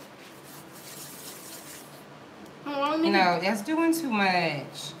through it. No, that's doing too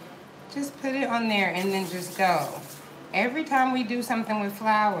much. Just put it on there and then just go. Every time we do something with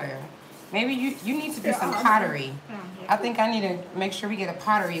flour, maybe you need to do some pottery. I think I need to make sure we get a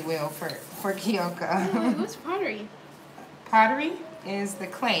pottery wheel for Kyoko. What's pottery? Pottery is the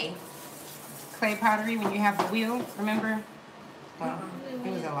clay pottery when you have the wheel, remember? Well,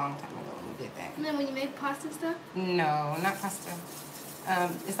 it was a long time ago when we did that. And then when you make pasta stuff? No, not pasta.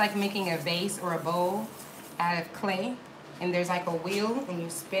 It's like making a vase or a bowl out of clay, and there's like a wheel, and you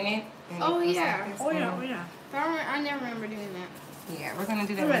spin it. And Oh, it goes yeah. like this. Oh yeah. I never remember doing that. Yeah, we're gonna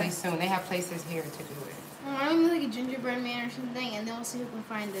do that really soon. They have places here to do it. I don't know, like a gingerbread man or something, and then we'll see who can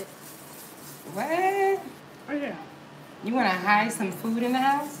find it. What? Oh yeah. You wanna hide some food in the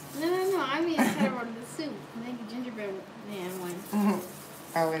house? No. I mean, instead of the soup, make a gingerbread man one.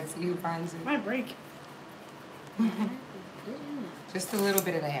 Oh, it's you finds it. Might break. Just a little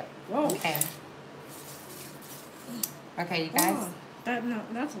bit of that. Whoa. Okay. Okay, you guys. Oh,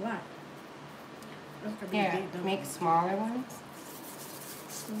 that's a lot. That's gonna be Yeah, big, though. make smaller ones.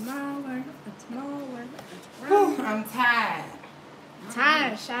 Smaller. Whew, I'm tired.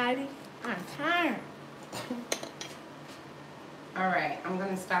 Tired, Shady. I'm tired. All right, I'm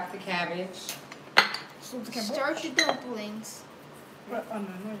gonna stop the cabbage. Start your dumplings. Oh no, not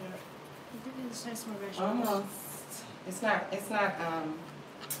yet. You can start some more vegetables. Almost. It's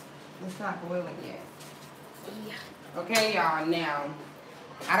not boiling yet. Yeah. Okay, y'all. Now,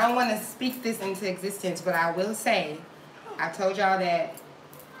 I don't want to speak this into existence, but I will say, I told y'all that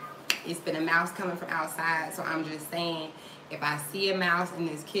it's been a mouse coming from outside, so I'm just saying, if I see a mouse in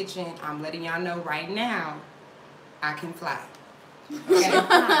this kitchen, I'm letting y'all know right now, I can fly. Okay?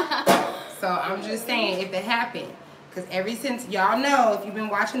 So I'm just saying, if it happened, because ever since, y'all know, if you've been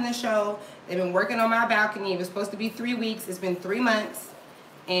watching the show, they've been working on my balcony. It was supposed to be 3 weeks. It's been 3 months.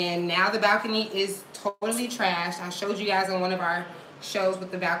 And now the balcony is totally trashed. I showed you guys on one of our shows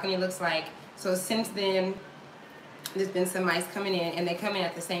what the balcony looks like. So since then, there's been some mice coming in, and they come in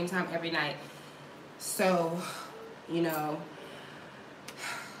at the same time every night. So, you know,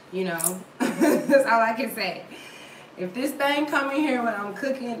 that's all I can say. If this thing come in here when I'm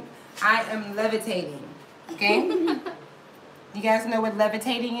cooking, I am levitating, okay? You guys know what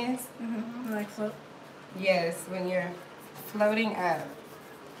levitating is? Mm-hmm. Like float. Yes, when you're floating up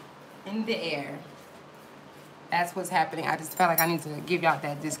in the air. That's what's happening. I just felt like I need to give y'all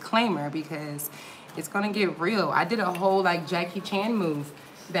that disclaimer because it's gonna get real. I did a whole like Jackie Chan move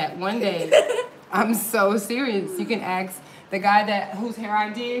that one day. I'm so serious. You can ask the guy whose hair I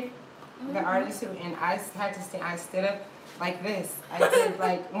did, the artist who, and I had to stand. I stood up like this. I did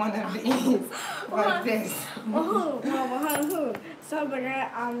like one of these, like this. Oh, well, who? So the guy,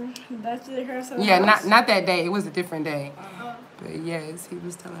 that's the person. Yeah, not that day. It was a different day. But yes, he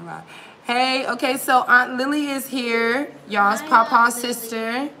was telling about. Hey, okay, so Aunt Lily is here. Y'all's Papa's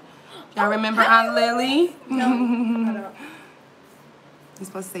sister. Y'all remember Aunt Lily? No, I don't. You're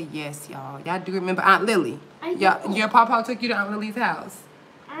supposed to say yes, y'all. Y'all do remember Aunt Lily? I Y'all, your Papa took you to Aunt Lily's house.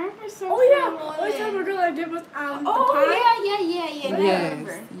 I remember something. Oh yeah, which time girl I did with the pie? Yeah. I Yes,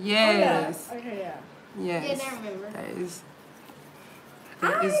 remember. yes, Oh, yeah. Okay, yeah. yes. Yeah, I remember.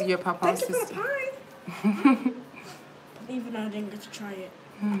 That is your Papa's Thank you for sister. the pie. Even though I didn't get to try it.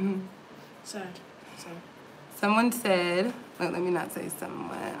 Sad. Someone said, let me not say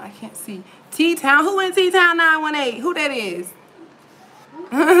someone. I can't see. T-Town. Who in T-Town 918? Who that is?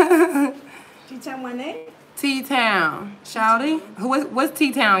 T-Town 1A? T-Town. Shouty? What's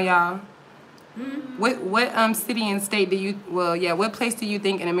T-Town, y'all? What city and state do you, what place do you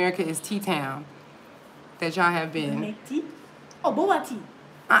think in America is T-Town that y'all have been? Make tea? Oh, boba tea.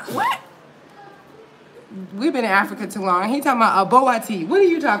 What? We've been in Africa too long. He talking about a boa tea. What are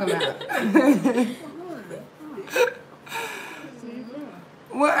you talking about?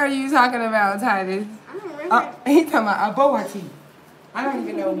 What are you talking about, Titus? I don't remember. He talking about a boa tea. I don't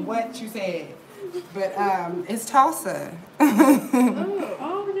even know what you said, but it's Tulsa.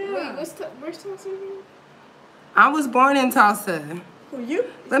 Oh, yeah. Wait, where's Tulsa again? I was born in Tulsa. Who, you?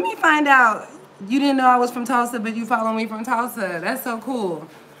 Let me find out. You didn't know I was from Tulsa, but you follow me from Tulsa. That's so cool.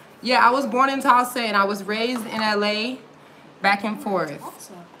 Yeah, I was born in Tulsa and I was raised in LA, back and forth.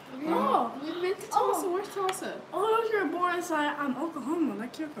 Tulsa. Oh, we've been to Tulsa. Where's Tulsa? Oh, you were born inside Oklahoma.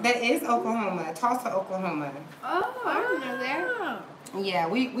 Like you're from. That is Oklahoma, Tulsa, Oklahoma. Oh, I don't know that. Yeah,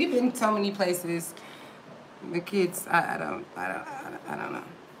 we've been so many places. The kids, I don't know.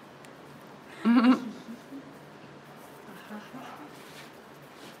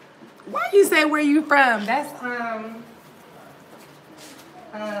 Why you say where you from? That's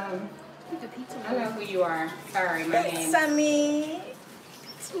I know who you are. Sorry, my name. Sammy.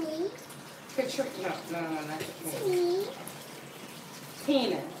 It's me. Katrina. No, not Katrina.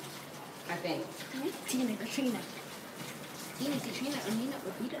 Tina, I think. Tina, Katrina. Katrina, Amina,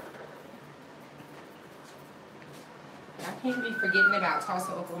 Rapita. I can't be forgetting about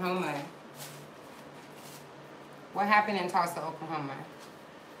Tulsa, Oklahoma. What happened in Tulsa, Oklahoma?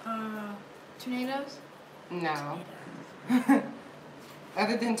 Tornadoes? No.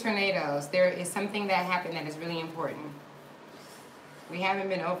 Other than tornadoes, there is something that happened that is really important. We haven't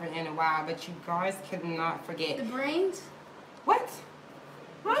been over in a while, but you guys cannot forget. The brains? What?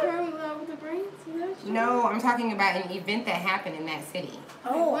 What's wrong with the brains? Is that what you're No, I'm talking about an event that happened in that city.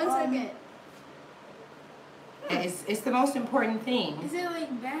 Oh, 1 second. It's the most important thing. Is it like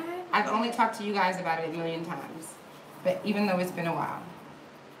bad? I've only talked to you guys about it a million times, but even though it's been a while.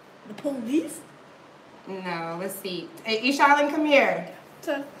 The police? No, let's see. Hey, Ishalin, come here.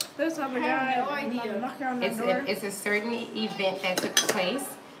 So, this time a guy have no idea. knocking on the door. It's a certain event that took place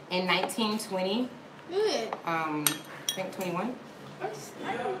in 1920. Good. I think 21. I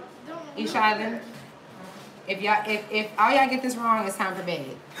don't know. Ishalin, if all y'all get this wrong, it's time for bed.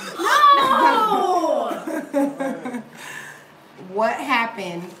 No! What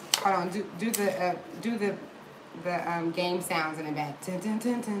happened? Hold on. Do the game sounds in the back. Tin, tin,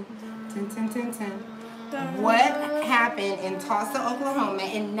 tin, tin, tin, tin, tin, tin. What happened in Tulsa, Oklahoma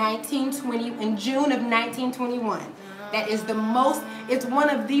in June of 1921? That is it's one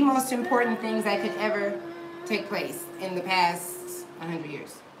of the most important things that could ever take place in the past 100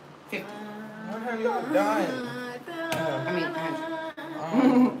 years. 50. What have you done? I mean,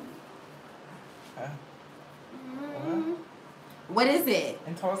 100. What is it?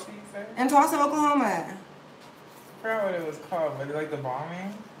 In Tulsa, you said? In Tulsa, Oklahoma. I forgot what it was called, but like the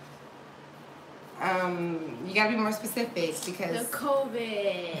bombing? You gotta be more specific The because.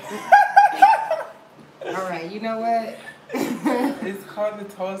 COVID. All right, you know what? It's called the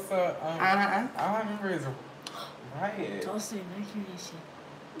Tulsa. Uh-huh. All I remember is riot. Tulsa, 1980.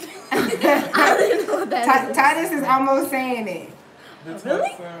 I don't even know what that is. Titus is almost saying it. The Really?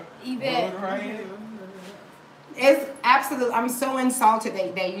 Tulsa Yvette. road riot. It's absolute. I'm so insulted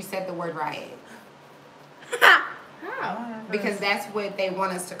that you said the word riot How? because that's what they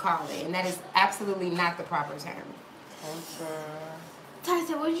want us to call it, and that is absolutely not the proper term. Tulsa.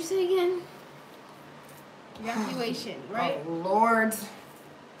 Tyson, what did you say again? Evacuation, right? Oh Lord.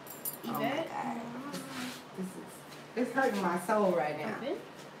 Oh my Yvette? God. It's hurting my soul right now. Yvette?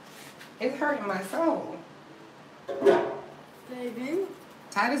 It's hurting my soul. Baby?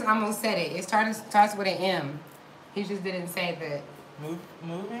 Titus almost said it. It starts with an M. He just didn't say the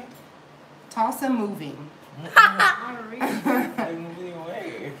Moving? Tulsa moving. Like moving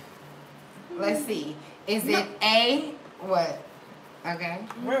away. Let's see. Is it A? What? Okay.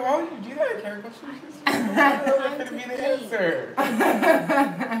 Wait, why would you do that, Karen? What's that going to be the answer? Yeah,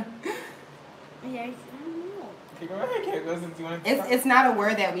 I don't know. Okay, go ahead, Karen. Go since you want to It's not a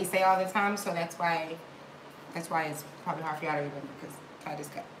word that we say all the time, so that's why it's probably hard for y'all to remember because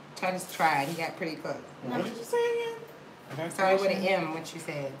Titus tried. He got pretty close. What did you say again? Started with an M, what you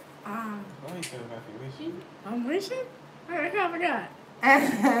said. What you said about evacuation? I'm wishing? I kind of forgot.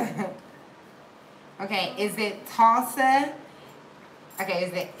 Okay, is it Tulsa? Okay,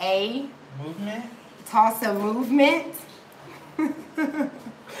 is it A? Movement? Tulsa movement?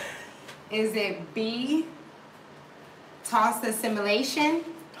 Is it B? Tulsa assimilation?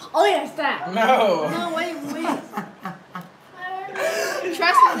 Oh, yes, that. No. No, wait.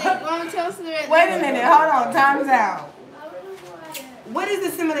 Trust me, they won't tell us the right. Wait a minute, hold on, time's out. What is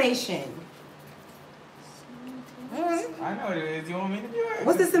assimilation? I know what it is. You want me to do it?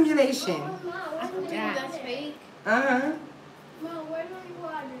 What's assimilation? That's fake. Uh-huh. Mom, where do you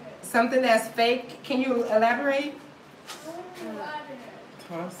water? Something that's fake. Can you elaborate?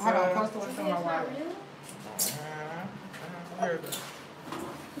 Tulsa. Hold on, close to what's in my water.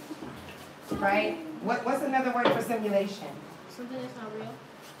 Right? What's another word for simulation? Something that's not real.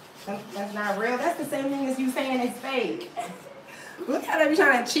 That's not real. That's the same thing as you saying it's fake. Look how they be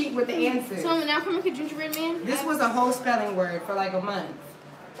trying to cheat with the answers. So now can I make a gingerbread man? This was a whole spelling word for like a month.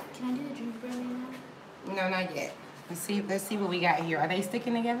 Can I do the gingerbread man now? No, not yet. Let's see what we got here. Are they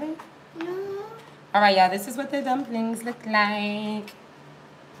sticking together? No. All right, y'all. This is what the dumplings look like.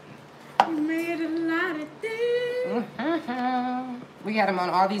 We made a lot of things. We got them on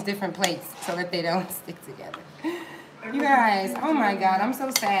all these different plates so that they don't stick together. You guys, oh my God, I'm so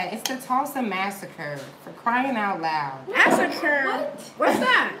sad. It's the Tulsa Massacre, for crying out loud. Massacre. What? What's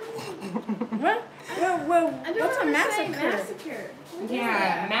that? What? What's a massacre? Massacre.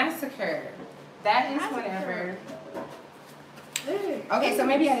 Yeah, massacre. That is whenever. Okay, so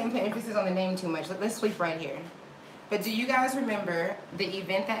maybe I didn't put emphasis on the name too much. Let's sweep right here. But do you guys remember the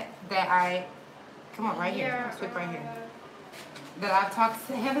event that I, come on, right here, sweep right here, that I've talked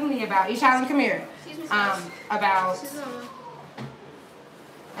heavily about? Ishalyn, come here. About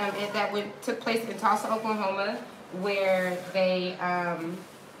took place in Tulsa, Oklahoma, where they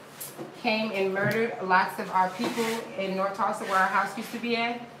came and murdered lots of our people in North Tulsa, where our house used to be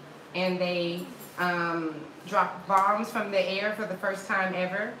at, and they dropped bombs from the air for the first time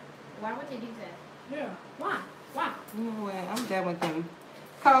ever. Why would they do that? Yeah. Why? Why? You know what? I'm done with them.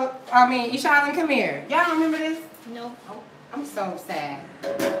 Ishalyn, come here. Y'all remember this? No. Oh, I'm so sad.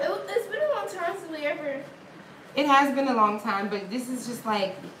 It's been a long time since we ever. It has been a long time, but this is just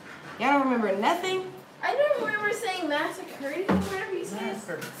like, y'all don't remember nothing? I don't remember saying massacre. Whatever you said.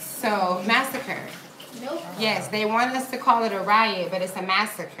 So, massacre. Nope. Yes, they want us to call it a riot, but it's a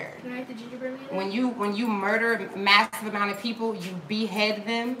massacre. Can I write the gingerbread man? When you murder a massive amount of people, you behead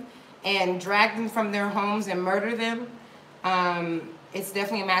them and drag them from their homes and murder them. It's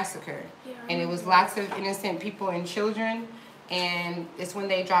definitely a massacre. Yeah, And it was lots of innocent people and children. And it's when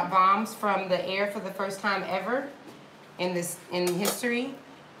they dropped bombs from the air for the first time ever in history.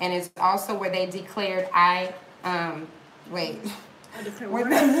 And it's also where they declared where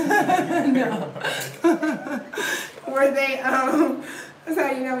they that's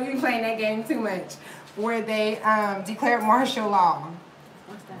how you know you playing that game too much. Where they declared martial law.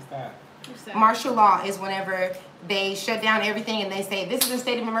 What's that? Martial law is whenever they shut down everything and they say this is a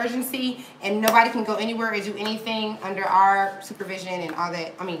state of emergency and nobody can go anywhere or do anything under our supervision and all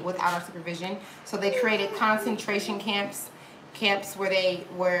that. I mean, without our supervision. So they created concentration camps where they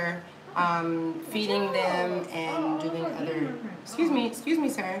were feeding them and doing other. Excuse me,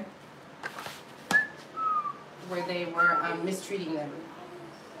 sir. Where they were mistreating them.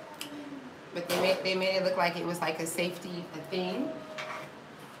 But they made it look like it was like a safety thing.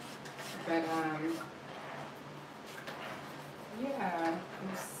 But yeah,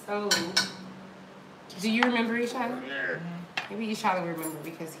 so. Do you remember Ishalyn? Maybe Ishalyn will remember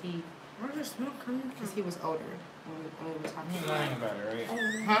because he was older when we were talking. You're learning about it,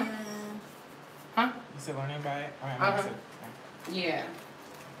 right? Huh? Huh? You said learning about it? Uh-huh. Yeah.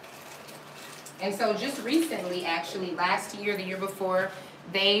 And so just recently, actually, last year, the year before,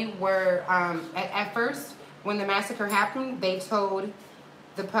 they were, at first, when the massacre happened, they told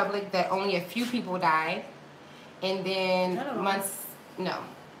the public that only a few people died. And then months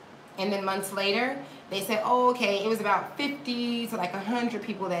later, they said, oh, okay, it was about 50 to like 100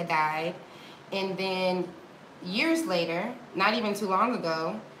 people that died. And then years later, not even too long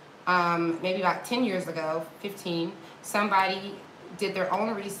ago, maybe about 10 years ago, 15, somebody did their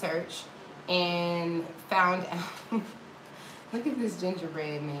own research and found out. Look at this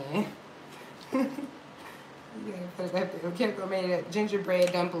gingerbread man. You gotta put it up there. Kimco made a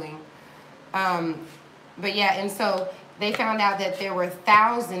gingerbread dumpling. But yeah, and so they found out that there were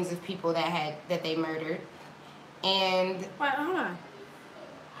thousands of people that they murdered, and Wait, hold on.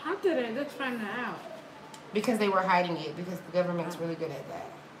 How did they just find that out? because they were hiding it, because the government's really good at that.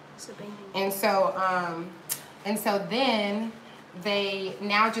 It's a baby. And so then they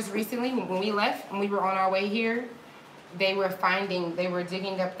now just recently when we left, when we were on our way here, they were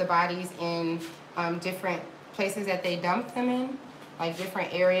digging up the bodies in different places that they dumped them in, like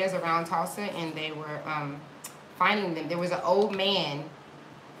different areas around Tulsa, and they were finding them. There was an old man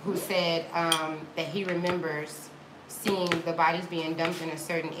who said that he remembers seeing the bodies being dumped in a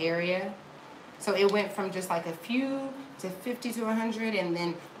certain area. So it went from just like a few to 50 to 100, and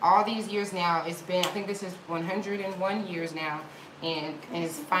then all these years now, it's been, I think this is 101 years now, and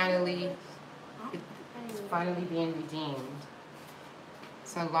it's finally being redeemed.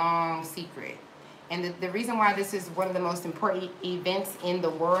 It's a long secret. And the reason why this is one of the most important events in the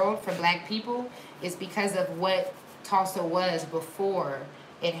world for black people is because of what Tulsa was before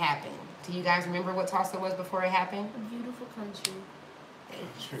it happened. Do you guys remember what Tulsa was before it happened? A beautiful country.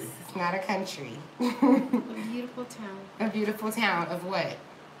 It's not a country. A beautiful town. A beautiful town of what?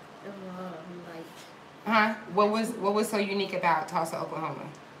 Of light. Huh? What was so unique about Tulsa, Oklahoma?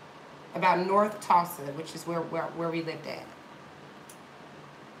 About North Tulsa, which is where we lived at.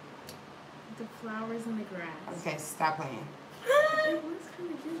 The flowers and the grass. Okay, stop playing. It was kind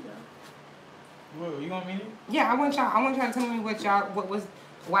of good though. What, you want me to? Yeah, I want y'all to tell me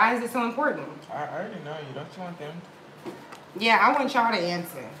why is it so important? I already know you. Don't you want them? Yeah, I want y'all to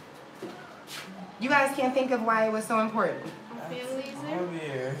answer. You guys can't think of why it was so important. Our families there.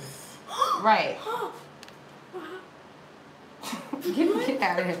 Obvious. Right. Get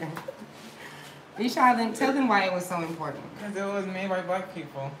out of here. Tell them why it was so important. Because it was made by black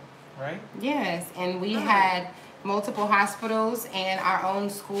people, right? Yes, and we had multiple hospitals and our own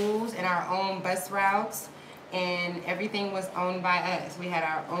schools and our own bus routes, and everything was owned by us. We had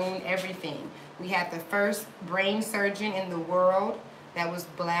our own everything. We had the first brain surgeon in the world that was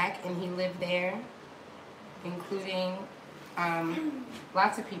black, and he lived there, including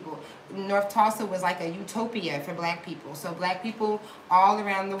lots of people. North Tulsa was like a utopia for black people. So black people all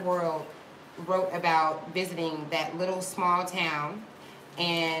around the world wrote about visiting that little small town,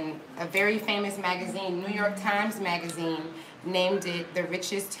 and a very famous magazine, New York Times magazine, named it the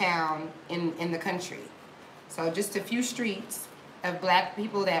richest town in the country. So just a few streets of black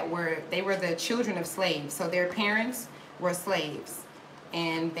people they were the children of slaves. So their parents were slaves,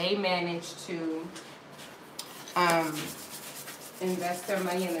 and they managed to invest their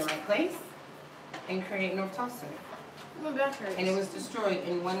money in the right place and create North Tulsa. And it was destroyed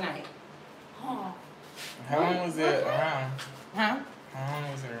in one night. Oh. How long was it around? Huh? How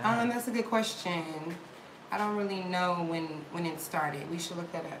long was it around? That's a good question. I don't really know when it started. We should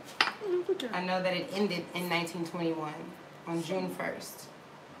look that up. I know that it ended in 1921 on June 1st.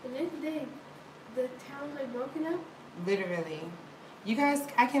 And then the town like broken up. Literally. You guys,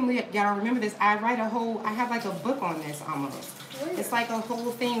 I can't believe y'all don't remember this. I have like a book on this almost. Where? It's like a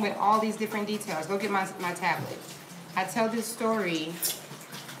whole thing with all these different details. Go get my tablet. I tell this story.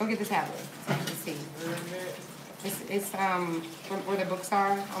 Go get the tablet. So you can see. It's where the books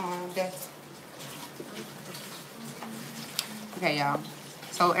are on my desk. Okay, y'all.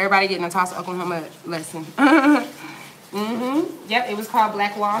 So everybody getting a Tulsa, Oklahoma lesson. Yep, it was called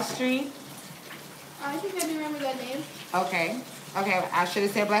Black Wall Street. I think I do remember that name. Okay, I should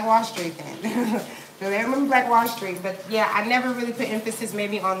have said Black Wall Street then. So they remember Black Wall Street, but yeah, I never really put emphasis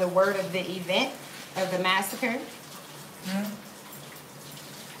maybe on the word of the event, of the massacre.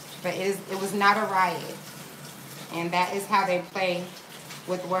 But it was not a riot. And that is how they play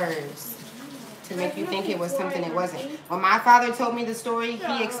with words to make you think it was something it wasn't. When my father told me the story,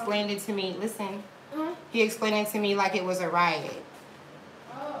 he explained it to me. Listen, he explained it to me like it was a riot.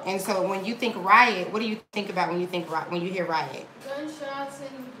 And so when you think riot, what do you think about when you hear riot? Gunshots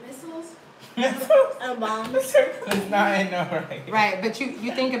and missiles. And bombs. It's not, I know, right? Right, but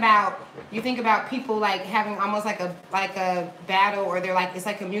you think about people like having almost like a battle, or it's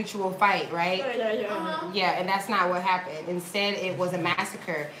like a mutual fight, right? Yeah, and that's not what happened. Instead, it was a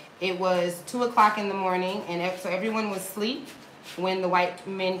massacre. It was 2:00 in the morning, and so everyone was asleep when the white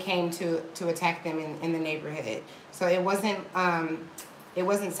men came to attack them in the neighborhood. So it wasn't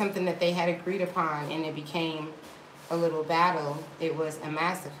something that they had agreed upon, and it became a little battle. It was a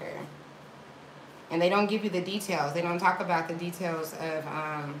massacre. And they don't give you the details. They don't talk about the details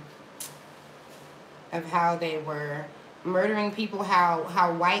of how they were murdering people,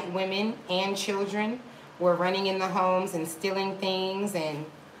 how white women and children were running in the homes and stealing things and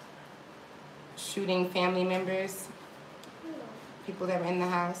shooting family members, people that were in the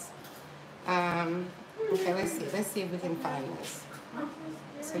house. Okay, let's see if we can find this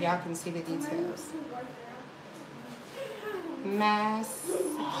so y'all can see the details. Mass.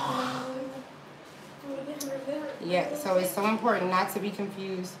 Yeah, so it's so important not to be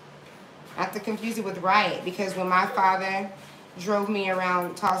confused, not to confuse it with riot, because when my father drove me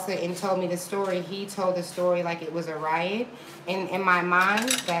around Tulsa and told me the story, he told the story like it was a riot. And in my mind,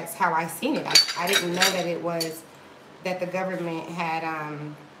 that's how I seen it. I didn't know that it was, that the government had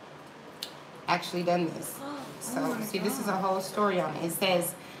actually done this. So, see, this is a whole story on it. It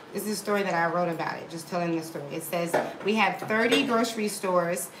says, this is a story that I wrote about it, just telling the story. It says, we have 30 grocery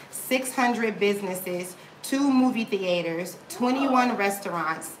stores, 600 businesses, 2 movie theaters, 21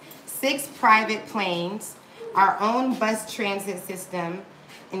 restaurants, 6 private planes, our own bus transit system,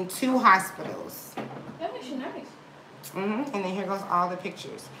 and 2 hospitals. That makes you nice. And then here goes all the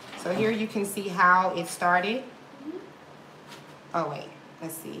pictures. So here you can see how it started. Oh, wait.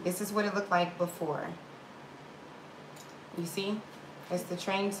 Let's see. This is what it looked like before. You see? It's the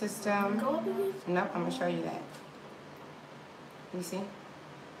train system. Nope, I'm going to show you that. You see?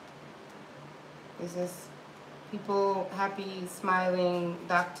 This is people, happy, smiling,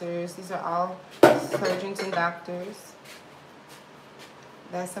 doctors. These are all surgeons and doctors.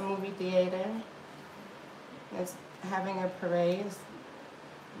 That's a movie theater. That's having a parade. It's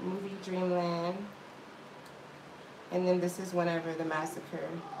movie Dreamland. And then this is whenever the massacre.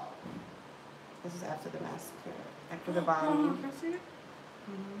 This is after the massacre, after the bombing.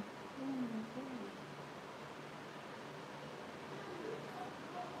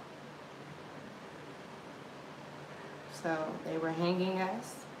 So they were hanging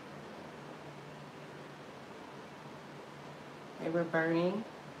us. They were burning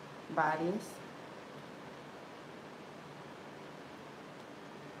bodies.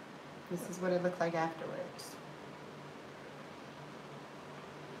 This is what it looked like afterwards.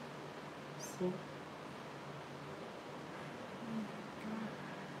 See?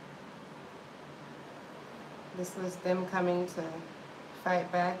 This was them coming to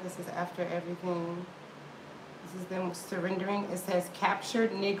fight back. This is after everything. This is them surrendering. It says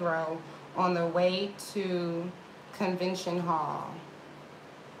captured Negro on the way to Convention Hall.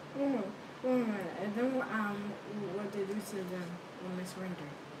 And then what they do to them when they surrender?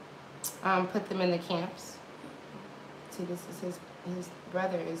 Put them in the camps. See, this is his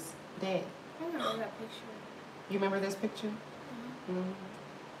brother is dead. I remember that picture. You remember this picture?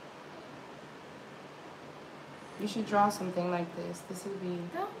 You should draw something like this. This would be.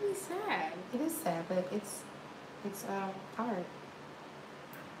 That would be sad. It is sad, but it's art.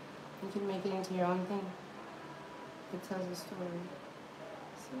 You can make it into your own thing. It tells a story.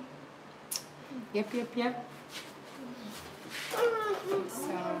 See? Yep.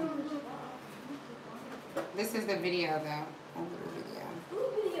 So this is the video, though. A little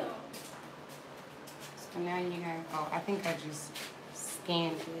video. So now you have. Oh, I think I just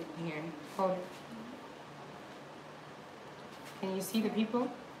scanned it here. Hold it. Can you see the people?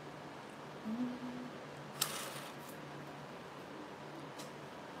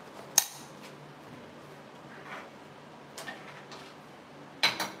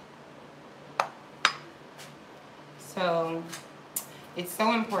 So it's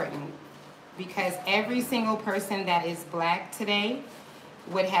so important because every single person that is black today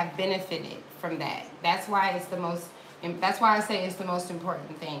would have benefited from that. That's why it's the most. That's why I say it's the most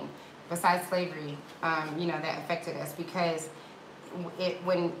important thing besides slavery. That affected us because.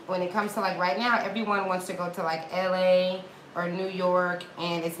 When it comes to like right now, everyone wants to go to like LA or New York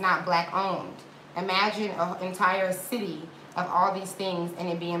and it's not black owned. Imagine an entire city of all these things and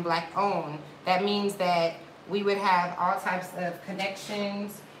it being black owned. That means that we would have all types of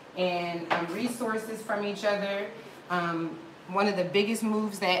connections and resources from each other. One of the biggest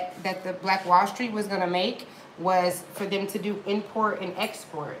moves that the Black Wall Street was gonna make was for them to do import and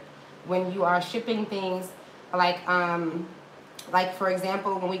export. When you are shipping things like for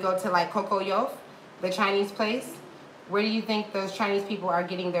example, when we go to like Coco Yof, the Chinese place, where do you think those Chinese people are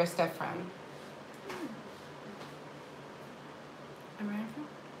getting their stuff from? America?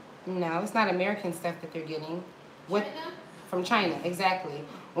 No, it's not American stuff that they're getting. China? From China, exactly.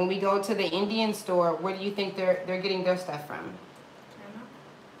 When we go to the Indian store, where do you think they're getting their stuff from? China?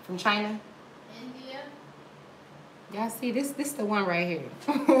 From China? India? Y'all see, this the one right here.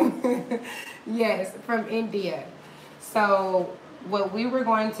 Yes, from India. So what we were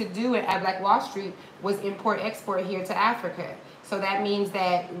going to do at Black Wall Street was import-export here to Africa. So that means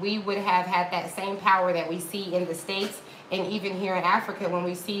that we would have had that same power that we see in the States and even here in Africa. When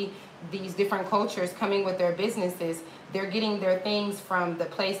we see these different cultures coming with their businesses, they're getting their things from the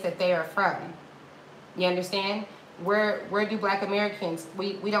place that they are from. You understand? Where do Black Americans,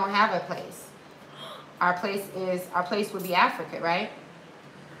 we don't have a place. Our place would be Africa, right?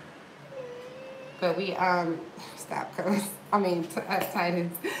 But we stop, cuz I mean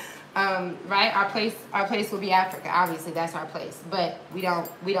Titans. Right? Our place will be Africa. Obviously, that's our place. But we don't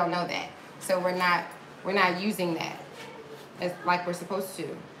know that. So we're not using that as like we're supposed to.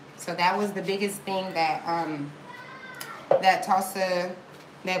 So that was the biggest thing that Tulsa,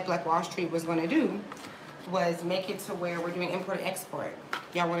 that Black Wall Street was going to do, was make it to where we're doing import and export.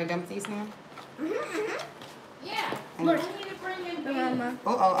 Y'all want to dump these now? Yeah. Look. I need to bring in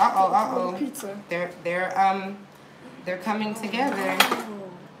Pizza. They're coming together.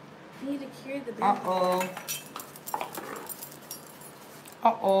 I need to carry the baby.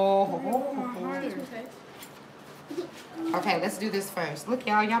 Okay, let's do this first. Look,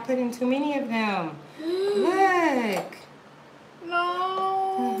 y'all put in too many of them. Look.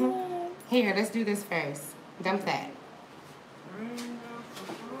 No. Here, let's do this first. Dump that.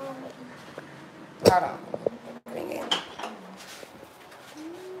 Hold on. Bring it.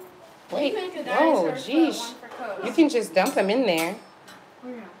 Wait. Oh, jeez. You can just dump them in there. Oh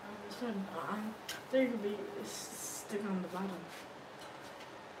yeah, they could be stick on the bottom.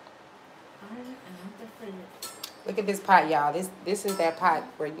 Alright, and not the favorite. Look at this pot, y'all. This is that pot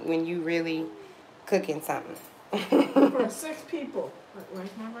where when you really cooking something. For 6 people.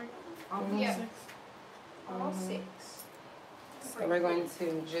 Right, am I right? All Yeah. 6? all 6. So we're going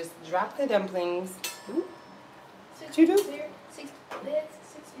to just drop the dumplings. Ooh. 6 you do? 6 bits,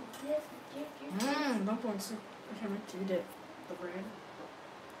 6 bits. Don't want to. I can't wait to eat it. The bread.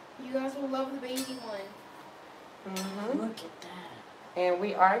 You guys will love the baby one. Look at that. And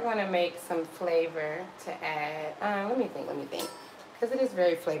we are going to make some flavor to add. Let me think. Because it is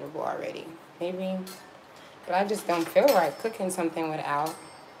very flavorful already. Maybe. But I just don't feel right cooking something without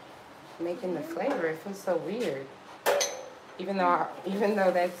making the flavor. It feels so weird. Even though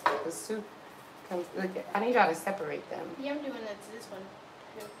that's the soup comes. Look, I need y'all to separate them. Yeah, I'm doing that to this one.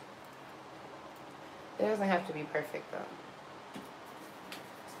 It doesn't have to be perfect though.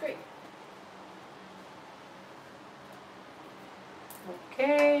 It's great.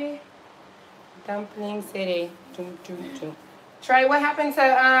 Okay. Dumpling City. Trey, what happened to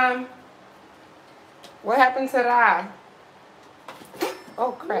the eye?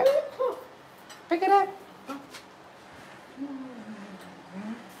 Oh crap. Pick it up.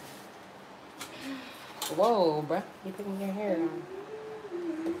 Whoa, bruh. You putting your hair on.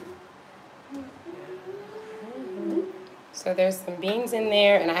 So there's some beans in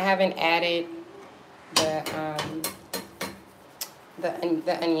there, and I haven't added the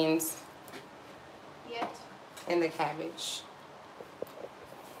onions Yet. and the cabbage.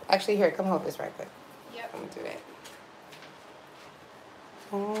 Actually, here, come hold this right quick. Yep. I'm gonna do that.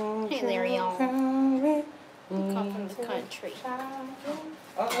 Hey, Larry, y'all. Come from the country.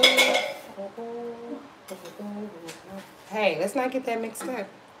 Hey, let's not get that mixed up.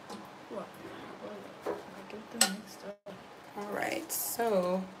 What? I get them mixed up. All right,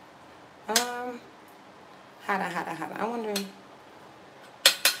 so, hada.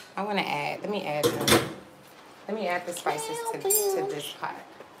 Let me add the spices to this pot.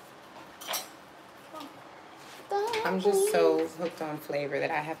 I'm just so hooked on flavor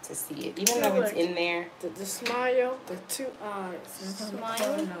that I have to see it, even though it's in there. The smile, the 2 eyes,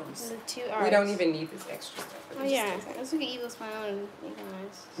 Smile, the 2 R's. We don't even need this extra stuff. Oh yeah, I guess we can eat the smile and make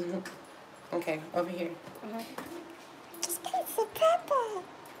eyes. Okay, over here. Just get some pepper.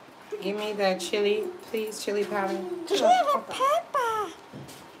 Give me the chili, please, chili powder. Chili pepper.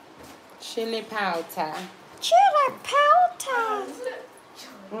 Chili powder. Chili powder.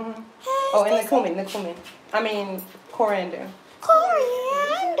 Oh, and the cumin. I mean, coriander.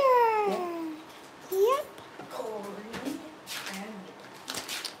 Coriander. Yep.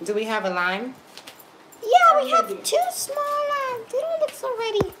 Do we have a lime? Yeah, we have 2 small limes. They don't look so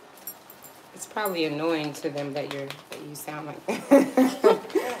ready. It's probably annoying to them that you sound like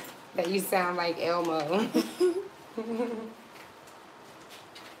that you sound like Elmo.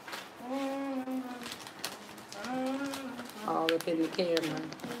 All up in the camera.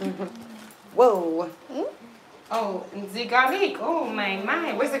 Whoa. Oh, the garlic. Oh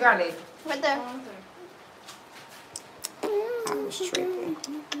my. Where's the garlic? Right there. I was tripping.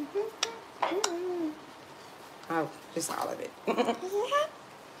 Oh, just all of it.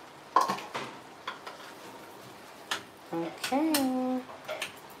 Okay.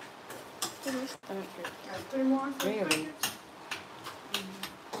 Three more? Really?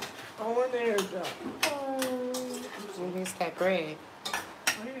 Oh, in there, Joe. Maybe it's that bread. Oh,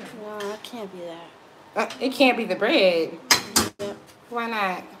 yeah. No, it can't be that. It can't be the bread. Yep. Why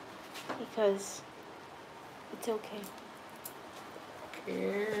not? Because it's okay.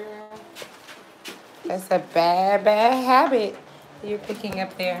 Girl. That's a bad, bad habit you're picking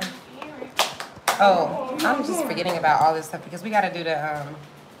up there. Oh, I'm just forgetting about all this stuff because we got to do the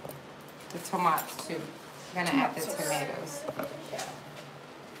tomatoes too. We're gonna add the tomatoes.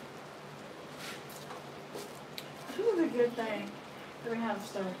 This is a good thing that we have a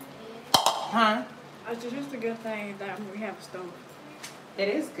stove. Huh? It's just a good thing that we have a stove. It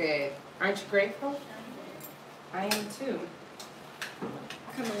is good. Aren't you grateful? I am too.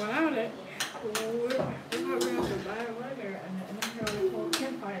 Because without it, we're not going to buy it later and then have a whole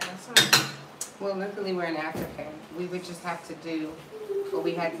campfire outside. Well, luckily we're in Africa. We would just have to do what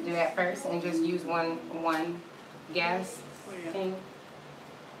we had to do at first and just use one gas thing.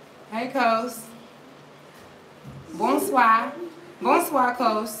 Hey, Kos. Bonsoir. Bonsoir,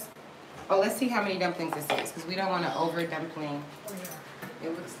 Kos. Oh, let's see how many dumplings this is because we don't want to over dumpling. It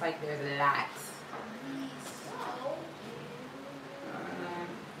looks like there's lots.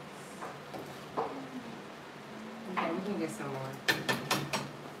 Okay, we can get some more.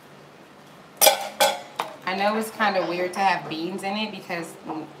 I know it's kind of weird to have beans in it because,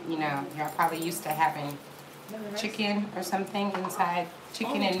 you know, you're probably used to having chicken or something inside,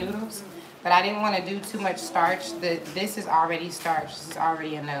 chicken and noodles. But I didn't want to do too much starch. This is already starch. This is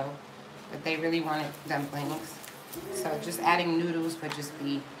already a no. But they really wanted dumplings. So just adding noodles would just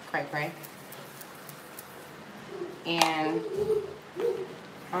be cray-cray. And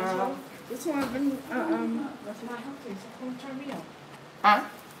this one, that's not healthy. So don't turn me out. huh?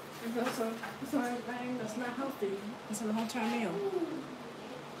 It's one thing that's not healthy. It's a whole time meal.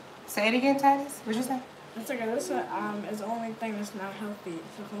 Say it again, Titus. What'd you say? It's okay. This is the only thing that's not healthy.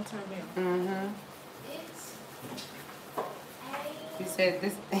 It's a whole time meal. Mm-hmm.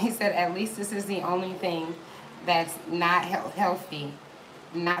 He said at least this is the only thing that's not healthy,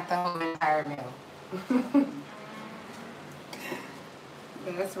 not the whole entire meal.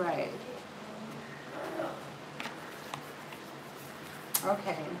 That's right.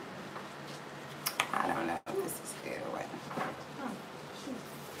 Okay. I don't know if this is good or what.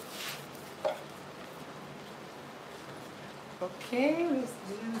 Okay, let's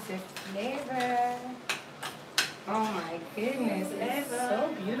do the flavor. Oh my goodness, it's so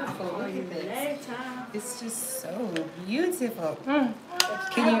beautiful. Look at this. It's just so beautiful. Can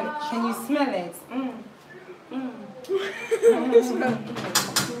you smell it?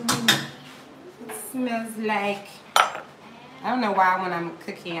 It smells like, I don't know why when I'm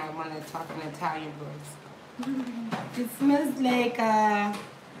cooking I want to talk in Italian voice. It smells like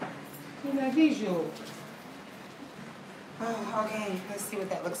visual. Oh, okay, let's see what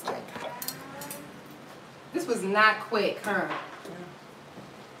that looks like. This was not quick, huh?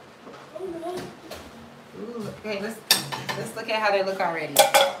 Ooh, okay, let's look at how they look already.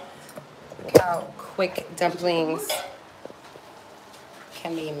 Look how quick dumplings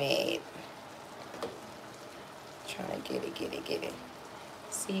can be made. Trying to get it.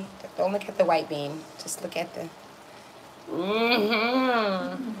 See, don't look at the white bean. Just look at the.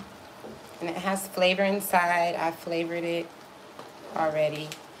 And it has flavor inside. I flavored it already.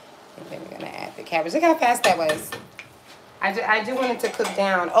 And then we're gonna add the cabbage. Look how fast that was. I do want it to cook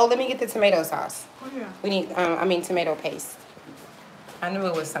down. Oh, let me get the tomato sauce. Oh yeah. We need, tomato paste. I knew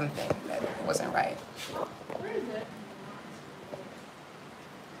it was something that wasn't right. Where is it?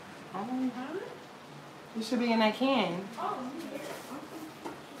 I don't have it. It should be in that can. Oh,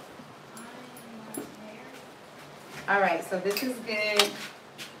 All right, so this is good.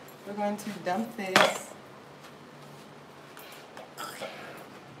 We're going to dump this.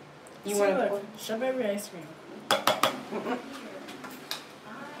 You want to? Strawberry ice cream.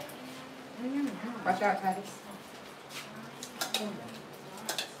 Watch out, Titus.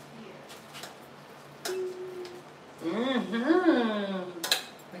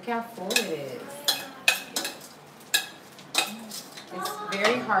 Look how full it is. It's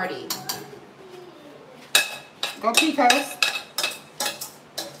very hearty. Go Picos.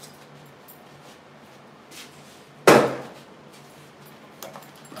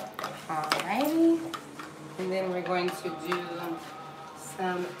 Alrighty. And then we're going to do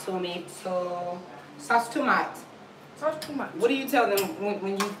some tomato sauce tomat. Sauce tomat. What do you tell them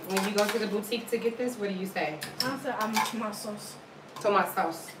when you go to the boutique to get this? What do you say? I said tomato sauce. Tomat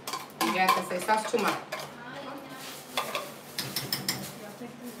sauce. You have to say sauce tomat.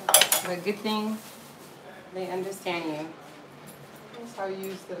 The good thing, they understand you. That's how you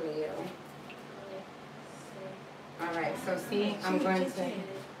use the lid. All right, so see, I'm going to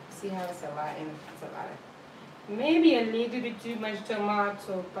see how it's a lot, and it's a lot of, maybe a little bit too much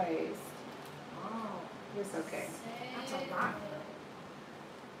tomato paste. Oh, It's okay. that's a lot.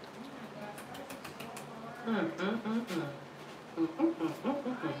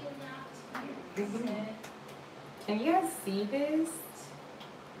 Can you guys see this?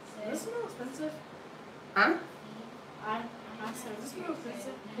 This smells expensive. Huh? I said, this smells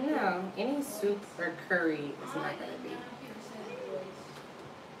expensive. No, any soup or curry is not gonna be.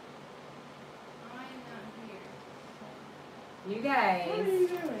 You What guys, are you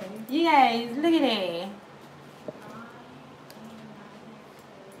doing? look at that.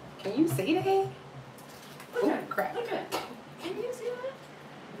 Can you see that? Look Oh at it. crap! Look at it. Can you see that?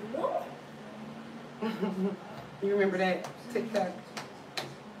 No. You remember that TikTok?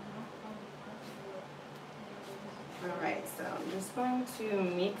 All right, so I'm just going to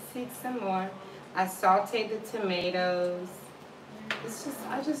mix it some more. I sauteed the tomatoes. It's just,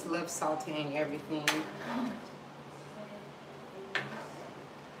 I just love sauteing everything.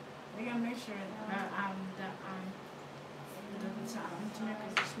 We gotta make sure that to make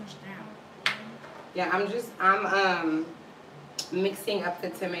it smush down. Yeah, I'm mixing up the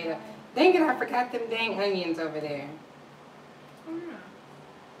tomato. Dang it, I forgot them dang onions over there. Oh yeah.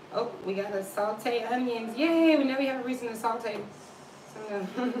 Oh, we gotta saute onions. Yay, we know we have a reason to saute.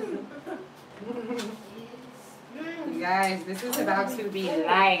 You guys, this is about to be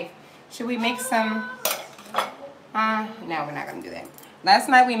life. Should we make some? No, we're not gonna do that. Last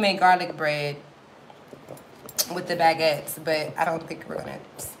night we made garlic bread with the baguettes, but I don't think we're gonna,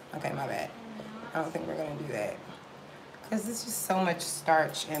 okay, my bad. I don't think we're gonna do that. Because it's just so much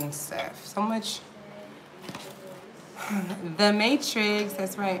starch and stuff. So much. The Matrix,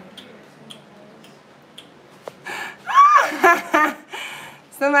 that's right.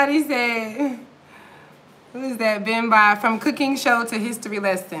 Somebody said, who is that? Bimba, from cooking show to history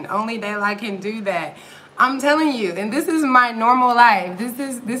lesson. Only Daylight can do that. I'm telling you, and this is my normal life. This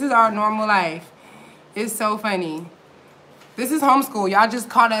is our normal life. It's so funny. This is homeschool. Y'all just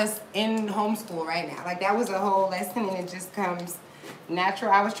caught us in homeschool right now. Like, that was a whole lesson, and it just comes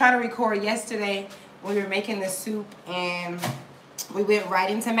natural. I was trying to record yesterday. We were making the soup, and we went right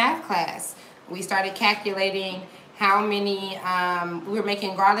into math class. We started calculating how many, we were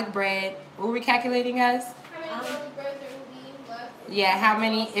making garlic bread. What were we calculating, guys? How many garlic breads there will be left? Yeah, how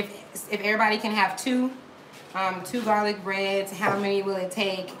many, if everybody can have two garlic breads, how many will it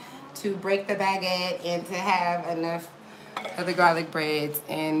take to break the baguette and to have enough of the garlic breads?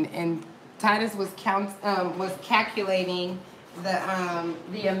 And Titus was calculating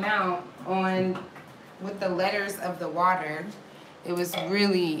the amount on with the letters of the water. It was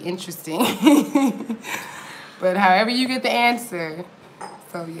really interesting. But however you get the answer.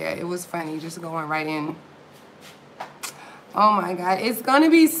 So yeah, it was funny just going right in. Oh my God, it's gonna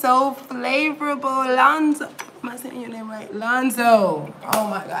be so flavorful. Lonzo, am I saying your name right? Lonzo. Oh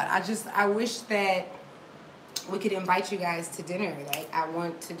my God, I wish that we could invite you guys to dinner. Like, I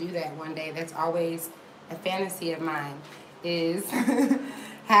want to do that one day. That's always a fantasy of mine, is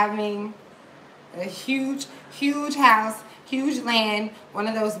having a huge house, huge land, one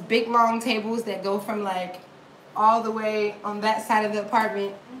of those big long tables that go from like all the way on that side of the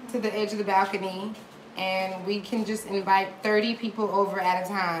apartment to the edge of the balcony, and we can just invite 30 people over at a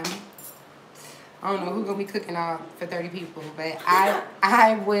time. I don't know who's gonna be cooking all for 30 people, but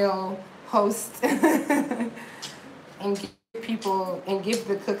I will host and give people and give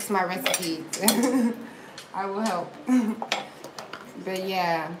the cooks my recipes. I will help. But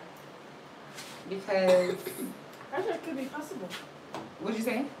yeah, because Actually, it could be possible. what'd you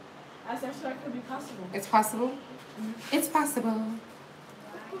say? I said, actually, it could be possible. It's possible. It's possible.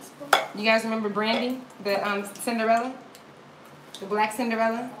 You guys remember Brandy, the Cinderella, the Black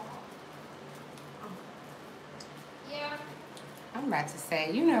Cinderella? Yeah. I'm about to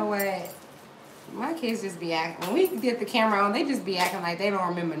say, you know what? My kids just be acting. When we get the camera on, they just be acting like they don't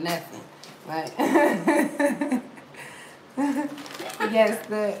remember nothing. Like, yes,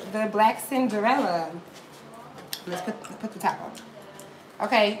 the Black Cinderella. Let's put the top on.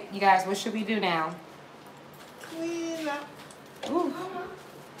 Okay, you guys, what should we do now? Clean up. Ooh.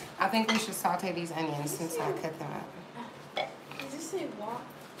 I think we should saute these onions since I cut them up. Did you say walk?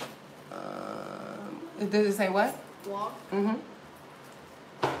 Does it say what? Walk.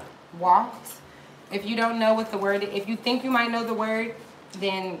 Walked. If you don't know what the word, if you think you might know the word,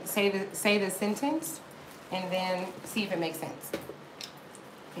 then say the sentence, and then see if it makes sense.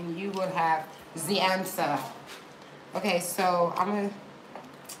 And you will have the answer. Okay, so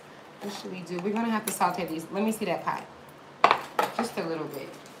what should we do? We're gonna have to saute these. Let me see that pot. Just a little bit.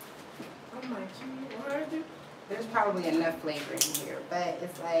 Oh my God. What do I do? there's probably enough flavor in here, but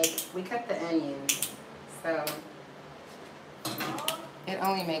it's like we cut the onions, so it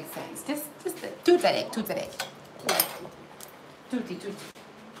only makes sense. Just tutti.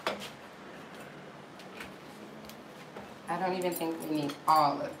 I don't even think we need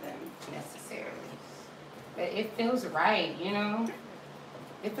all of them necessarily, but it feels right, you know.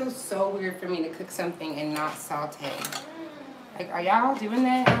 It feels so weird for me to cook something and not saute. Like, are y'all doing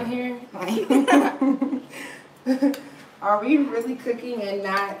that out here? Like, are we really cooking and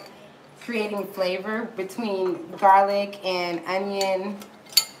not creating flavor between garlic and onion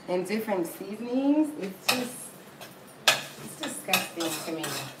and different seasonings? It's disgusting to me.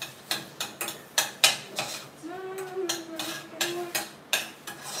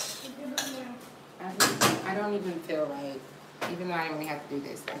 I don't even feel right, even though I only have to do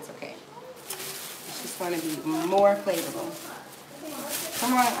this, that's okay. I just want to be more flavorful.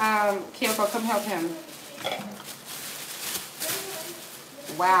 Come on, Kyoko, come help him.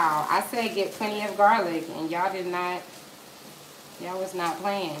 Wow, I said get plenty of garlic, and y'all was not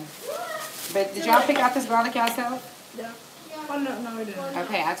playing. But did y'all pick out this garlic yourself? Yeah. Oh, no, we didn't.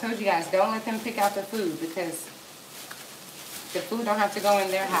 Okay, I told you guys, don't let them pick out the food, because the food don't have to go in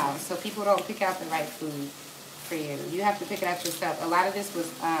their house, so people don't pick out the right food for you. You have to pick it out yourself. A lot of this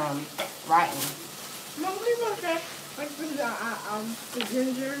was rotten. Mom, leave okay. Like the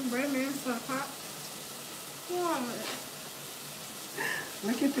ginger bread man for hot. Yeah.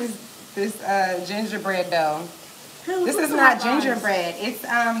 Look at this gingerbread dough. This is not gingerbread. It's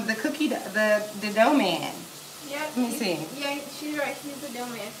the cookie, the dough man. Yeah. Let me see. Yeah, she's right. He's the dough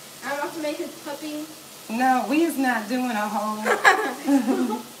man. I'm about to make his puppy. No, we is not doing a whole.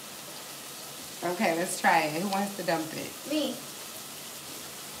 Okay, let's try it. Who wants to dump it? Me.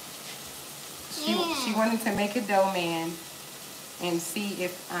 She wanted to make a dough man and see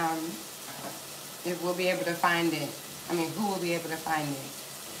if we'll be able to find it. I mean, who will be able to find it?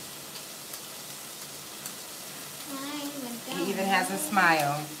 He even has a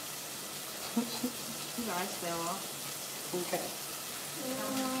smile. Nice, Bella. Okay.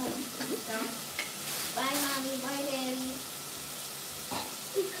 Bye, mommy. Bye, daddy.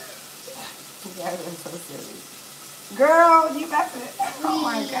 You guys are so silly. Girl, you got to. Oh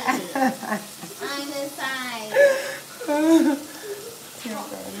my God. I'm inside.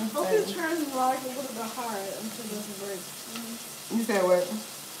 Hope it turns like a little bit hard until it doesn't break. You said what?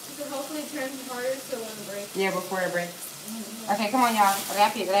 So hopefully it turns harder so it won't break. Yeah, before it breaks. Okay, come on, y'all.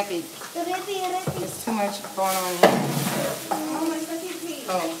 Rapid. There's too much going on here. Oh, my second piece.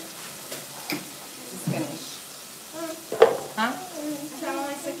 Oh. It's finished. Huh? I'm on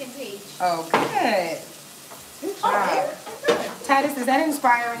my second page. Oh, good. Good job. Titus, is that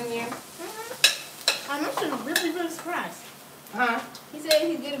inspiring you? I'm actually really surprised. Huh? He said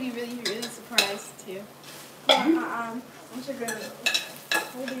he's gonna be really, really surprised too. I'm so good.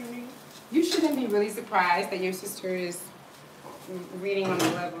 What do you mean? You shouldn't be really surprised that your sister is reading on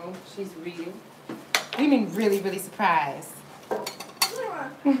the level she's reading. What do you mean really, really surprised? I'm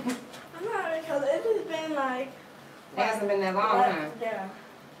not, because it has been like... It hasn't been that long, huh? Yeah.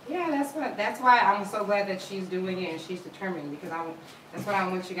 Yeah, that's why I'm so glad that she's doing it and she's determined, because that's what I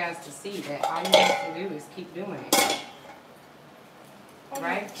want you guys to see, that all you have to do is keep doing it.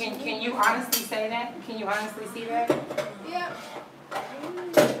 Right? Can you honestly say that? Can you honestly see that? Yep.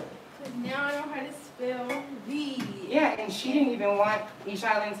 Now I know how to spell V. Yeah, and she didn't even want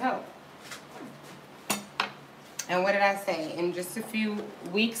Ishalin's help. And what did I say? In just a few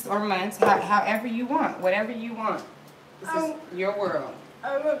weeks or months, however you want, whatever you want. This is your world.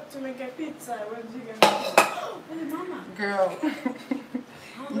 I look to make a pizza. What did you get? Oh, Mama. Girl.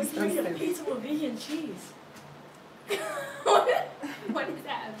 I'm looking to make a pizza with vegan cheese. What is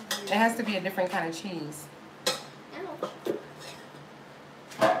that? It has to be a different kind of cheese.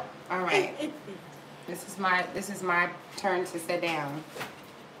 All right. This is my turn to sit down,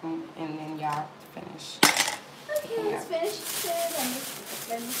 and then y'all finish. Okay, let's finish.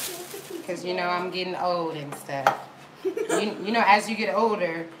 Because you know I'm getting old and stuff. you know, as you get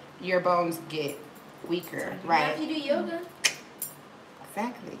older, your bones get weaker, right? After you do yoga.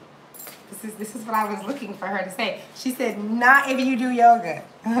 Exactly. This is what I was looking for her to say. She said, "Not if you do yoga."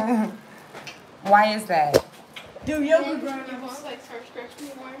 Why is that? Do yoga, Your grown-ups. bones like start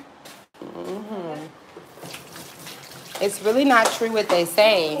stretching more. It's really not true what they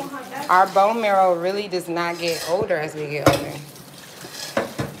say. Our bone marrow really does not get older as we get older.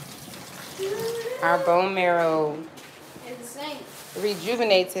 Our bone marrow It's the same.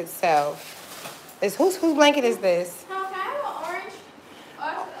 rejuvenates itself. Whose blanket is this? How can I have an orange?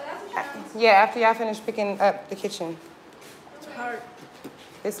 Oh, that's a brown. Yeah, after y'all finish picking up the kitchen. It's a heart.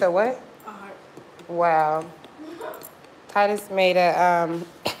 It's a what? A heart. Wow. Titus made a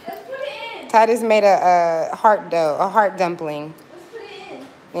heart dumpling.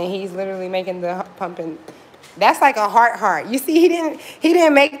 And he's literally making the pumping. That's like a heart. You see, he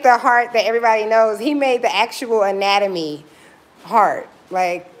didn't make the heart that everybody knows. He made the actual anatomy heart.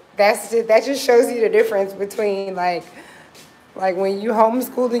 Like that just shows you the difference between like when you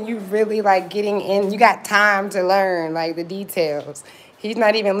homeschooled and you really like getting in, you got time to learn like the details. He's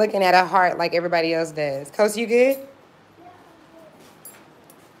not even looking at a heart like everybody else does. Coach, you good?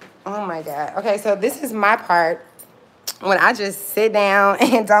 Oh my God. Okay, so this is my part when I just sit down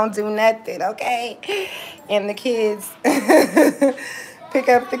and don't do nothing, okay? And the kids pick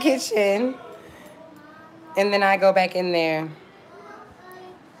up the kitchen and then I go back in there.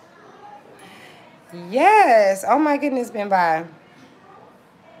 Yes. Oh my goodness, been by.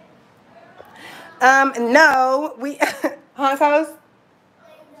 No, we huh, Coach?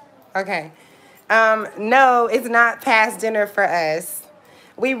 Okay. No, it's not past dinner for us.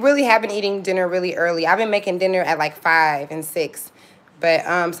 We really have been eating dinner really early. I've been making dinner at like 5 and 6.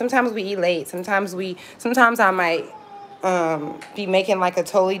 But sometimes we eat late. Sometimes I might be making like a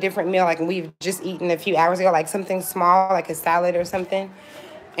totally different meal. Like we've just eaten a few hours ago, like something small, like a salad or something.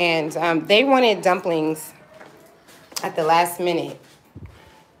 And they wanted dumplings at the last minute.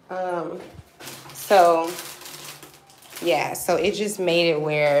 So, yeah, so it just made it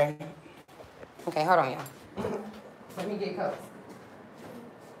where... Okay, hold on, y'all. Let me get close.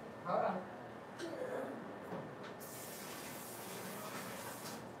 Hold on.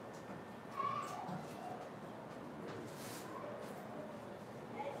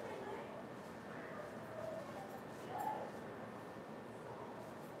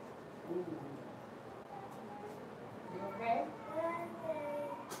 You okay?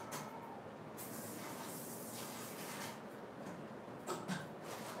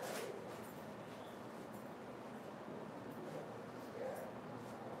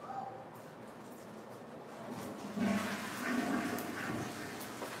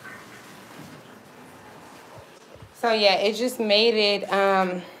 So yeah, it just made it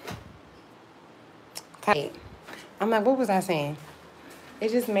late. I'm like, what was I saying? It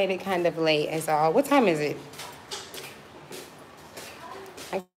just made it kind of late as all. What time is it?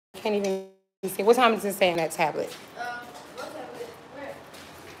 I can't even see. What time does it say on that tablet? What tablet? Where?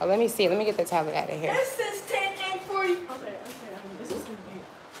 Oh, let me see. Let me get the tablet out of here. This is 10:40. Okay. This is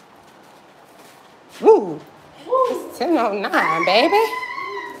Woo! It's 10:09, baby.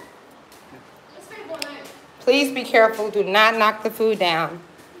 Please be careful. Do not knock the food down.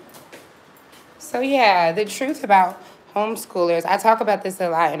 So yeah, the truth about homeschoolers, I talk about this a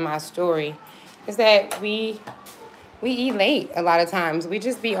lot in my story, is that we eat late a lot of times. We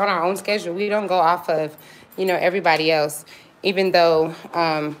just be on our own schedule. We don't go off of, everybody else, even though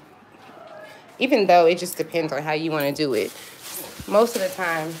it just depends on how you want to do it. Most of the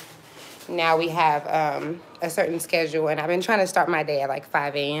time now we have a certain schedule, and I've been trying to start my day at like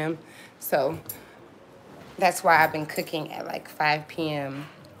 5 a.m. So that's why I've been cooking at like 5 p.m.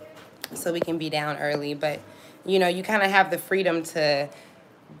 so we can be down early. But, you kind of have the freedom to,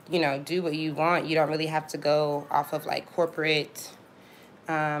 do what you want. You don't really have to go off of like corporate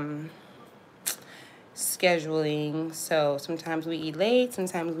scheduling. So sometimes we eat late,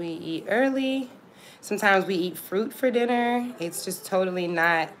 sometimes we eat early, sometimes we eat fruit for dinner. It's just totally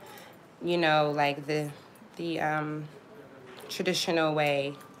not, like the traditional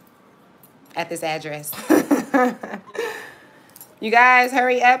way at this address. You guys,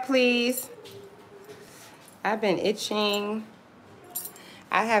 hurry up, please. I've been itching.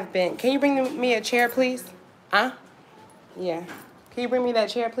 Can you bring me a chair, please? Huh? Yeah. Can you bring me that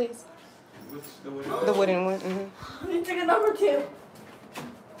chair, please? Which, the wooden one? Mm-hmm. Let me take a number 2.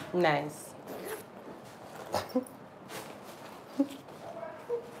 Nice.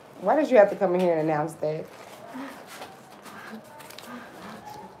 Why did you have to come in here and announce that?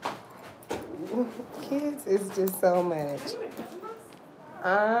 Kids is just so much.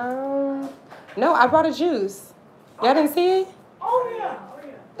 No, I brought a juice. Y'all didn't see it? Oh yeah.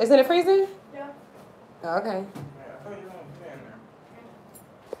 Is it in the freezer? Yeah. Oh, okay. Yeah, I thought you were going to put in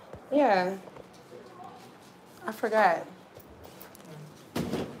there. Yeah. I forgot.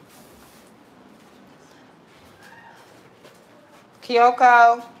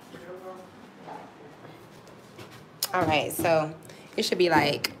 Kyoko. All right, so it should be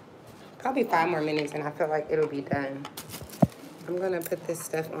like probably 5 more minutes and I feel like it'll be done. I'm gonna put this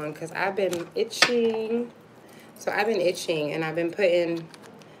stuff on because I've been itching. So I've been itching and I've been putting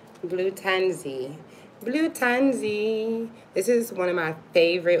Blue Tansy. Blue Tansy. This is one of my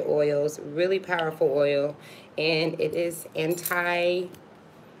favorite oils, really powerful oil. And it is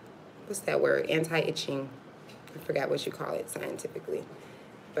what's that word? Anti-itching. I forgot what you call it scientifically,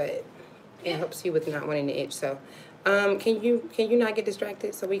 but it helps you with not wanting to itch. So, can you not get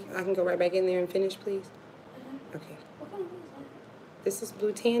distracted so I can go right back in there and finish, please? Okay. This is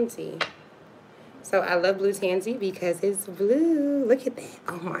blue tansy. So I love blue tansy because it's blue. Look at that.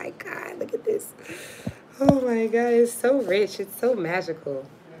 Oh my God, look at this. Oh my God, it's so rich. It's so magical.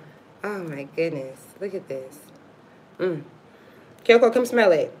 Oh my goodness, look at this. Kyoko, come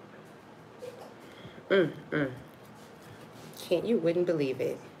smell it. You wouldn't believe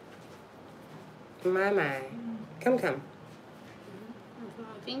it. My. Come.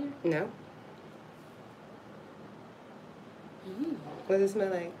 Finger? No. What does it smell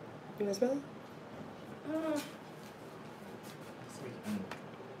like? You want to smell it?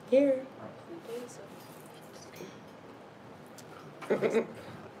 Here. What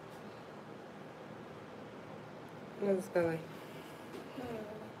does it smell like?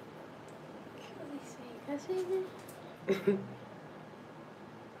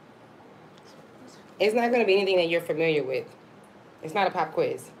 It's not going to be anything that you're familiar with. It's not a pop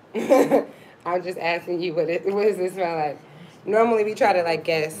quiz. I'm just asking you what does it smell like? Normally we try to like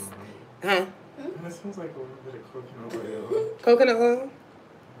guess. Huh? It smells like a little bit of coconut oil. Coconut oil?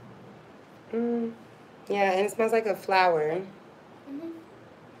 Yeah, and it smells like a flower.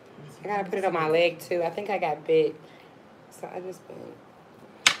 I gotta put it on my leg too. I think I got bit. So I just been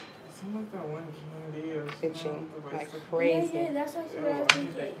It smells like that one candy. itching like crazy. Yeah, that's what I was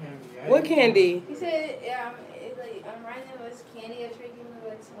thinking. What candy? He said, it's like, right now it's candy. I tried giving me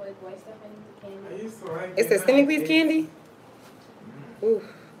like some like white stuff in the candy. I used to like It's the Cineclease candy? Ooh.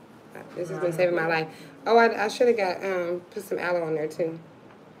 This has been saving my life. Oh, I should have got, put some aloe on there too.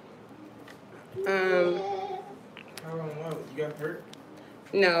 How long what? You got hurt?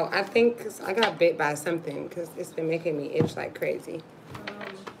 No, I think 'cause I got bit by something because it's been making me itch like crazy.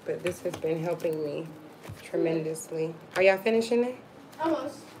 But this has been helping me tremendously. Are y'all finishing it?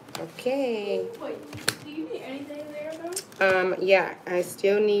 Almost. Okay. Wait, do you need anything there though? Yeah, I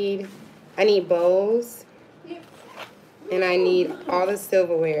need bowls. Yep. And I need all the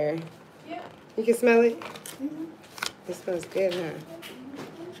silverware. Yeah. You can smell it? It smells good, huh?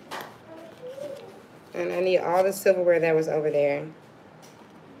 And I need all the silverware that was over there.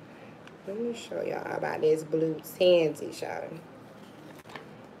 Let me show y'all about this blue tansy, y'all.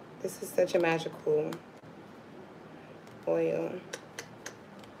 This is such a magical oil.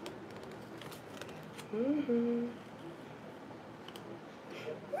 Where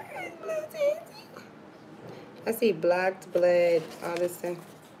is blue tansy? I see blocked blood, all this stuff.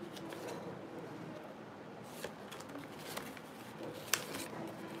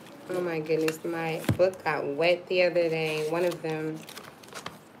 Oh my goodness, my book got wet the other day, one of them.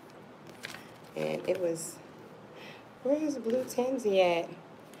 And it was, where is blue tansy at?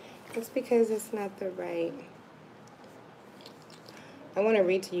 It's because it's not the right. I want to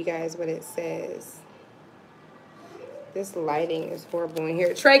read to you guys what it says. This lighting is horrible in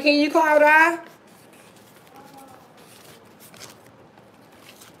here. Trey, can you call Ra?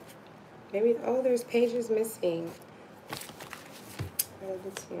 Maybe, oh, there's pages missing. Oh,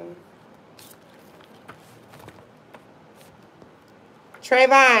 this one.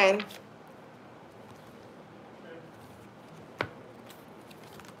 Trayvon.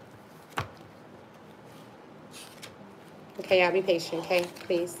 Okay, y'all be patient, okay?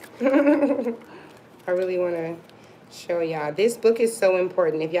 Please. I really want to show y'all. This book is so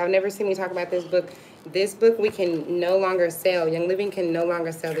important. If y'all have never seen me talk about this book we can no longer sell. Young Living can no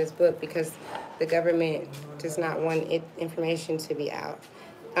longer sell this book because the government does not want information to be out.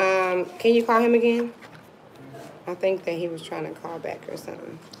 Can you call him again? I think that he was trying to call back or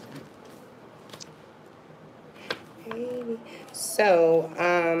something. Maybe. So,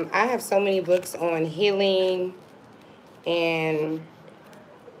 I have so many books on healing and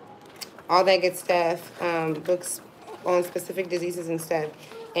all that good stuff, books on specific diseases and stuff.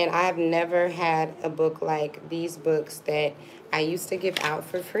 And I've never had a book like these books that I used to give out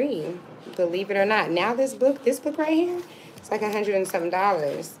for free, believe it or not. Now this book right here, it's like $100 and something.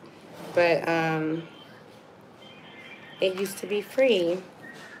 But it used to be free.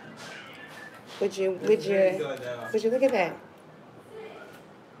 Would you look at that?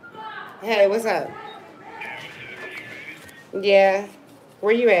 Hey, what's up? Yeah.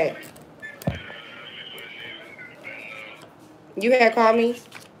 Where you at? You had called me?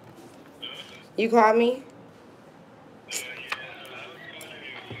 You called me?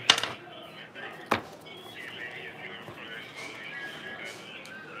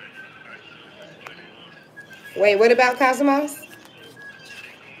 Wait, what about Cosmos?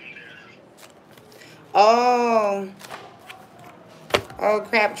 Oh. Oh,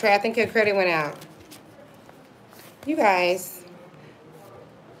 crap, Trey. I think your credit went out. You guys.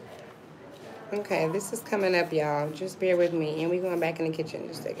 Okay, this is coming up, y'all. Just bear with me. And we're going back in the kitchen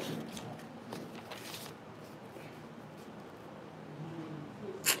just a second.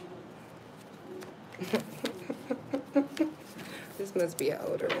 This must be an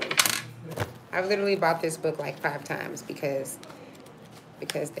older one. I've literally bought this book like 5 times because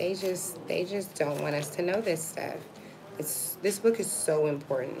they just don't want us to know this stuff. This book is so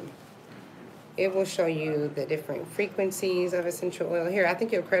important. It will show you the different frequencies of essential oil. Here, I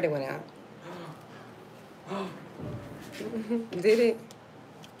think your credit went out. Did it?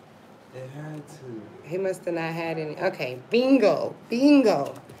 It had to. He must have not had any. Okay, bingo.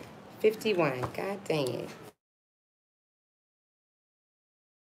 51. God dang it.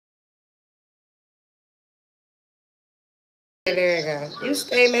 There you go. You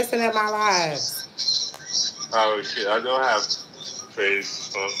stay messing up my lives. Oh shit, I don't have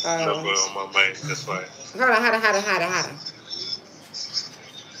face number on my mind, that's why. Hold on.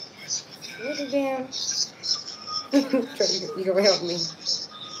 What the damn? You gonna help me?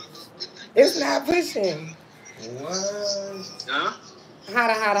 It's not pushing. What? Huh? Hold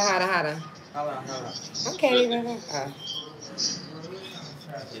on. I can't even.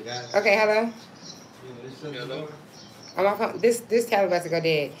 Okay, hello? Hello? On my phone. This tab about to go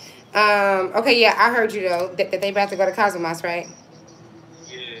dead. Okay, yeah, I heard you though that they about to go to Cosmos, right?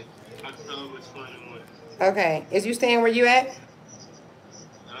 Yeah, October 21. Okay, is you staying where you at?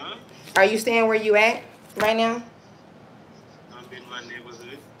 Huh? Are you staying where you at right now? I'm in my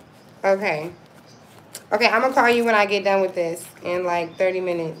neighborhood. Okay, I'm gonna call you when I get done with this in like 30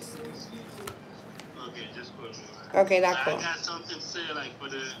 minutes. Okay, just call me. Okay, that's cool. I got something to say, like for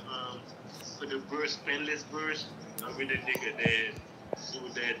the burst, penless burst. I'm with the nigga that do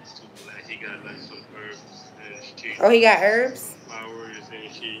that too. Like he got like some herbs and shit. Oh, he got herbs? Flowers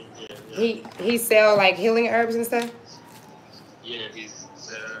and shit. Yeah. He sell like healing herbs and stuff? Yeah, he's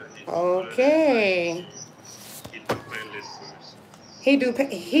okay. He do penless burst.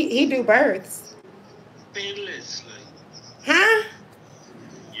 He do births. Penless, like. Huh?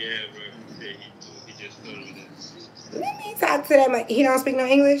 Yeah, bro. Yeah, he just told me that. Let me talk to that. He don't speak no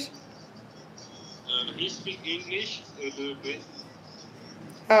English? He speak English a little bit.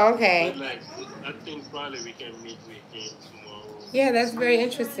 Oh, okay. But like, I think probably we can meet with him tomorrow. Yeah, that's very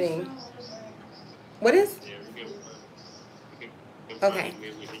interesting. What is? Yeah, we can Okay.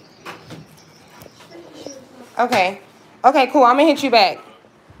 meet with him. Okay, cool. I'm gonna hit you back.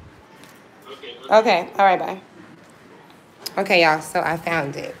 Okay. All right, bye. Okay, y'all, so I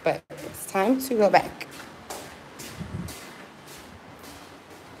found it, but it's time to go back.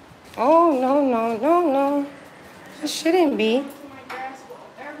 Oh, no. It shouldn't be.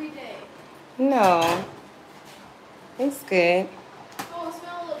 No. It's good. Oh, it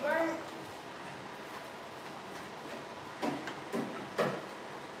smells a little burnt.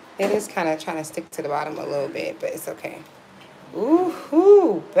 It is kind of trying to stick to the bottom a little bit, but it's okay.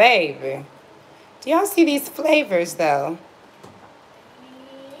 Ooh, baby. Do y'all see these flavors, though?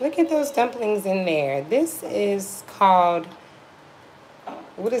 Look at those dumplings in there. This is called...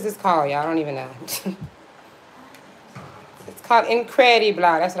 What is this called, y'all? I don't even know. It's called Incredible.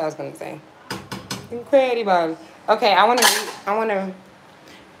 That's what I was going to say. Incredible. Okay, I want to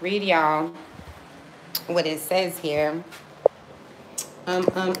read y'all what it says here.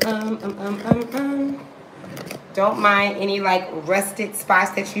 Don't mind any like rusted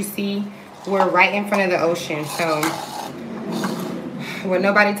spots that you see. We're right in front of the ocean, so what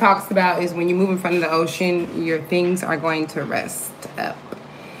nobody talks about is when you move in front of the ocean, your things are going to rust up.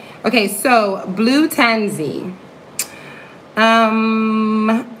 Okay, so blue tansy.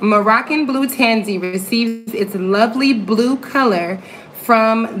 Moroccan blue tansy receives its lovely blue color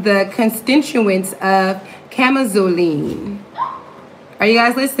from the constituents of camozoline. Are you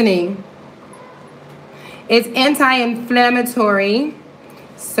guys listening? It's anti-inflammatory,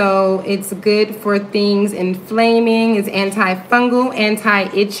 so it's good for things inflaming. It's antifungal,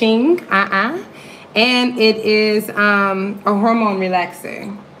 anti-itching, and it is a hormone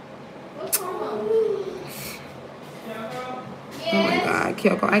relaxer. Oh my God,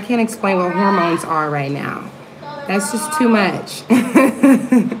 Kyoko, I can't explain what hormones are right now. That's just too much.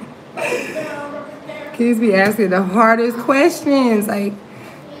 Kids be asking the hardest questions. Like,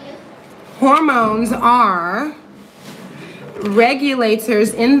 hormones are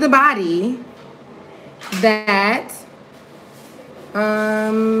regulators in the body that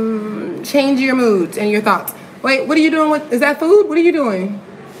change your moods and your thoughts. Wait, what are you doing with, is that food? What are you doing?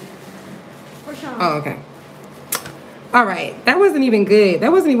 Oh, okay. All right, that wasn't even good.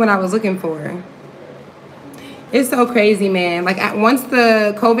 That wasn't even what I was looking for. It's so crazy, man. Like, once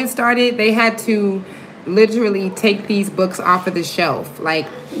the COVID started, they had to literally take these books off of the shelf. Like,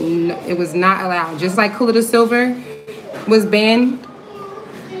 it was not allowed. Just like Cool to Silver was banned.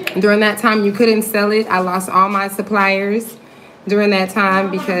 During that time, you couldn't sell it. I lost all my suppliers during that time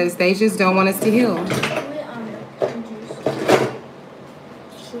because they just don't want us to heal.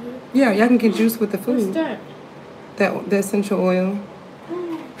 Yeah, y'all can get juice with the food. What's that? The essential oil.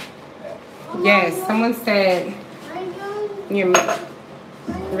 Yes, someone said you're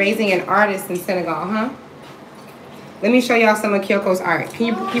raising an artist in Senegal, huh? Let me show y'all some of Kyoko's art. Can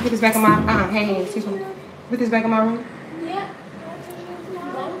you put this back in my hey, excuse me. Put this back in my room? Yeah.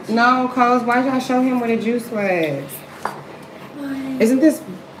 No, cause why y'all show him where the juice was? Isn't this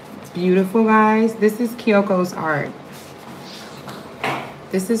beautiful, guys? This is Kyoko's art.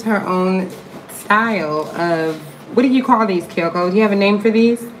 This is her own style of, what do you call these, Kyoko? Do you have a name for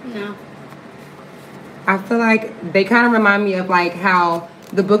these? No. I feel like they kind of remind me of like how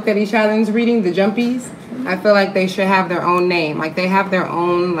the book that each island's reading, the Jumpies, I feel like they should have their own name. Like they have their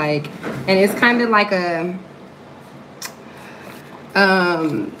own like, and it's kind of like a,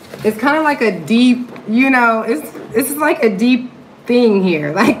 it's kind of like a deep, you know, it's like a deep thing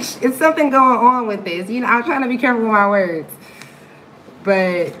here. Like it's something going on with this. You know, I'm trying to be careful with my words.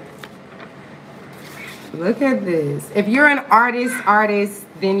 But look at this. If you're an artist,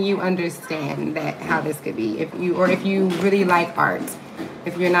 then you understand that how this could be. If you really like art,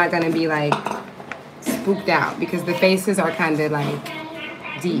 if you're not gonna be like spooked out because the faces are kind of like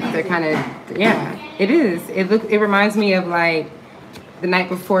deep. They're kind of, yeah, it is. It reminds me of like the Night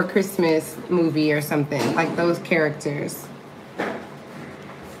Before Christmas movie or something, like those characters.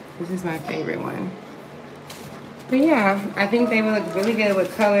 This is my favorite one. But yeah, I think they would look really good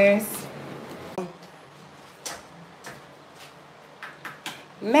with colors.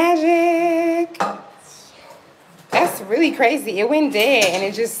 Magic! That's really crazy. It went dead and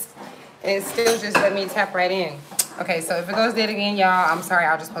it still just let me tap right in. Okay, so if it goes dead again, y'all, I'm sorry,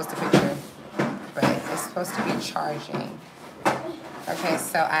 I'll just post a picture. But it's supposed to be charging. Okay,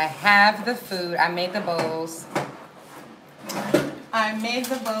 so I have the food. I made the bowls.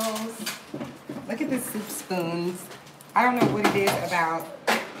 Look at the soup spoons. I don't know what it is about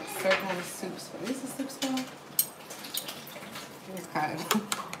certain soup spoons. Is this a soup spoon?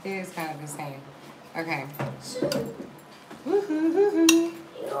 It is kind of the same. Okay. Woohoo.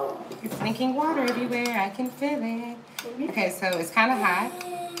 It's leaking water everywhere. I can feel it. Okay, so it's kind of hot.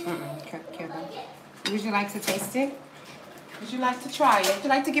 Careful. Would you like to taste it? Would you like to try it? Would you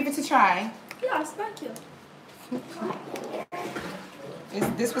like to give it a try? Yes, thank you.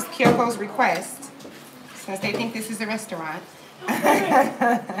 This was Kyoko's request, since they think this is a restaurant.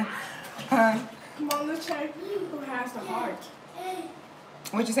 Come on, let's check who has the heart.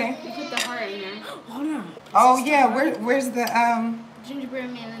 What'd you say? You put the heart in there. Oh no. Oh yeah, where's the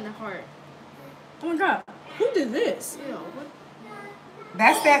Gingerbread man and the heart. Oh my god. Who did this? Ew, what?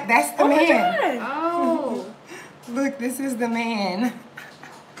 That's the Oh my man. god. Oh. Look, this is the man.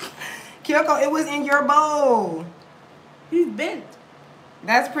 Kyoko, it was in your bowl. He's bent.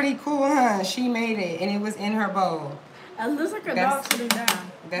 That's pretty cool, huh? She made it, and it was in her bowl. It looks like a That's- dog sitting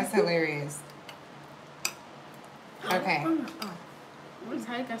down. That's hilarious. Okay. Oh, oh. Where's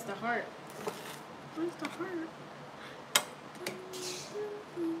how you got the heart? Where's the heart?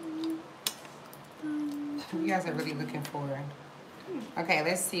 You guys are really looking for. Okay,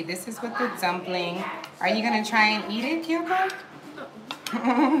 let's see. This is with the dumpling. Are you gonna try and eat it, Kyoko?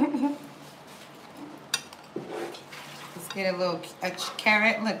 Let's get a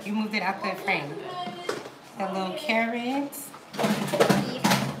carrot. Look, you moved it out the frame. A little carrot.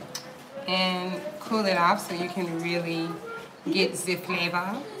 And cool it off so you can really get the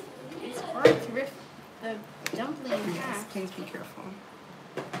flavor. It's hard to rip the dumpling in Yes, half. please be careful.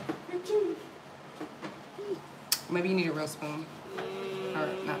 Maybe you need a real spoon. Or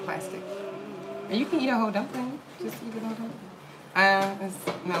not plastic. And you can eat a whole dumpling. Just eat it whole dumpling.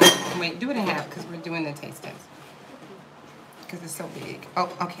 No, wait, do it in half because we're doing the taste test. Because it's so big. Oh,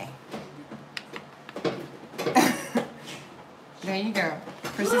 okay. There you go.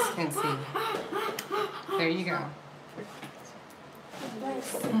 Persistency. There you go.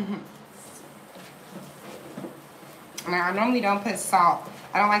 Now, I normally don't put salt.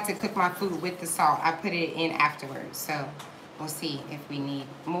 I don't like to cook my food with the salt. I put it in afterwards. So we'll see if we need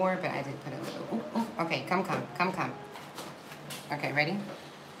more, but I did put a little. Ooh, ooh. Okay, come. Okay, ready?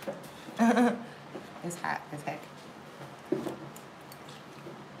 It's hot as heck.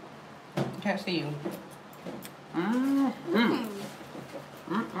 Can't see you.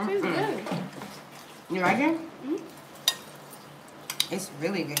 Tastes good. You like it? It's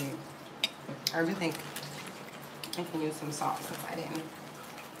really good. I really think I can use some salt since I didn't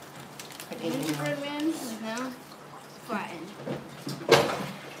put any more. Gingerbread man. Now, flatten.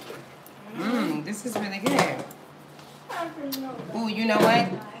 This is really good. Ooh, you know what?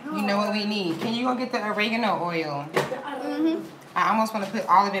 You know what we need? Can you go get the oregano oil? I almost want to put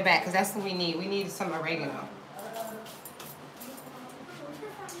all of it back because that's what we need. We need some oregano.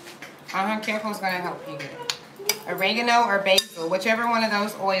 Careful's going to help you get it. Oregano or basil, whichever one of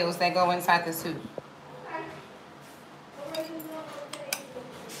those oils that go inside the soup.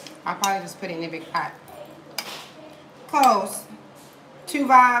 I'll probably just put it in a big pot. Close. Tu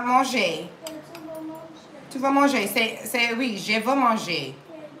vas manger. Tu vas manger. C'est oui, je vais manger.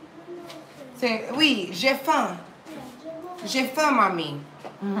 C'est oui, j'ai faim. J'ai faim, mommy.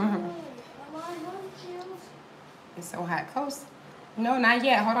 It's so hot. Close. No, not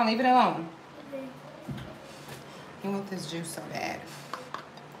yet. Hold on. Leave it alone. You want this juice so bad.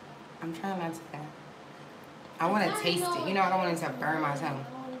 I'm trying not to. I want to taste it. You know, I don't want it to burn my tongue.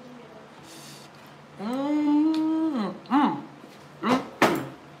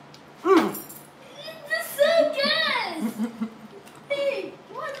 This is so good. Hey,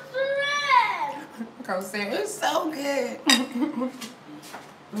 what's the red? Go say it's so good.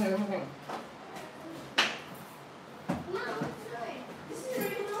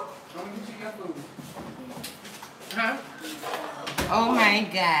 Huh? Oh my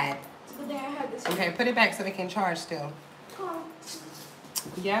God. Okay, put it back so we can charge still.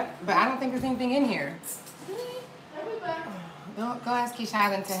 Yep, but I don't think there's anything in here. Go ask Keisha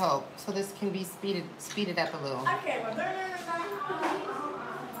Island to help so this can be speeded up a little. Okay, well,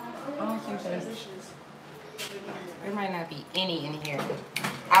 I don't think there might not be any in here.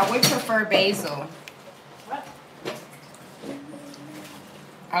 I would prefer basil.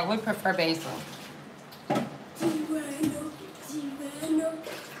 I would prefer basil.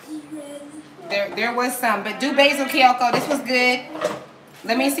 There was some, but do basil, Kyoko. This was good.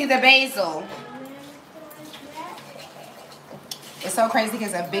 Let me see the basil. It's so crazy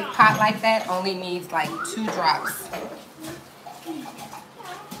because a big pot like that only needs like 2 drops.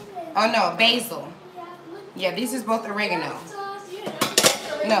 Oh no, basil. Yeah, these is both oregano.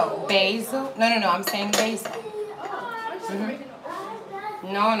 No, basil. No, I'm saying basil.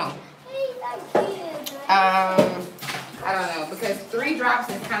 No. I don't know, because 3 drops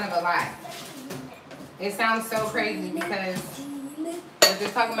is kind of a lot. It sounds so crazy because we're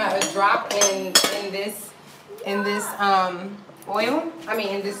just talking about a drop in this oil. I mean,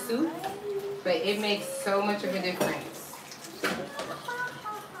 in this soup, but it makes so much of a difference.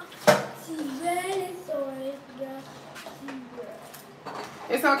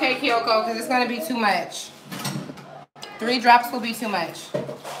 It's okay, Kyoko, because it's gonna be too much. 3 drops will be too much.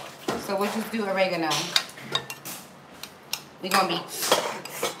 So we'll just do oregano. We're gonna be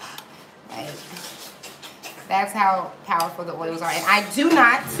like, that's how powerful the oils are. And I do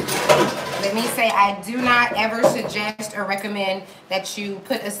not, let me say, I do not ever suggest or recommend that you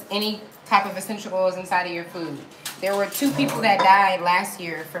put any type of essential oils inside of your food. There were 2 people that died last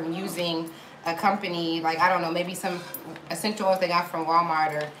year from using a company, like, I don't know, maybe some essential oils they got from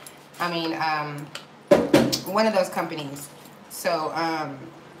Walmart or, one of those companies. So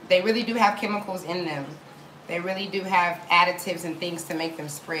they really do have chemicals in them. They really do have additives and things to make them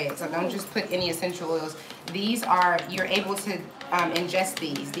spread. So don't just put any essential oils. These are, you're able to ingest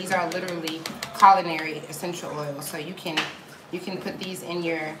these. These are literally culinary essential oils. So you can put these in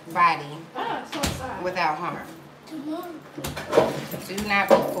your body without harm. Do not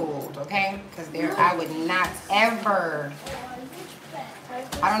be fooled, okay? Because I would not ever,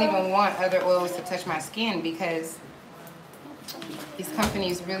 I don't even want other oils to touch my skin because these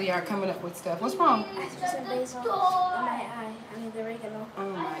companies really are coming up with stuff. What's wrong? Some basil in my eye. I mean, the oregano. Oh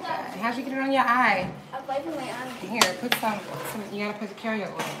my God. How'd you get it on your eye? I'm wiping my eye. Here, put some, you gotta put the carrier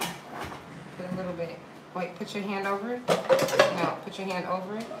oil. Put a little bit. Wait, put your hand over it. No, put your hand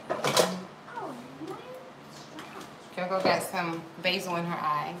over it. Kyoko got some basil in her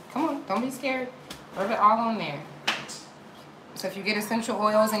eye. Come on, don't be scared. Rub it all on there. So if you get essential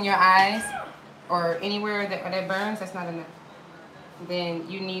oils in your eyes or anywhere that burns, that's not enough. Then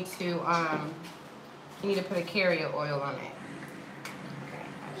you need to put a carrier oil on it. Okay,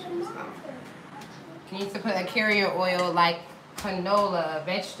 you need to put a carrier oil like canola,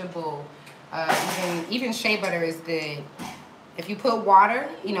 vegetable, even shea butter is good. If you put water,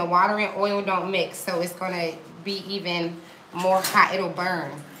 water and oil don't mix, so it's gonna be even more hot. It'll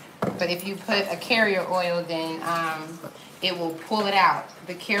burn. But if you put a carrier oil, then it will pull it out.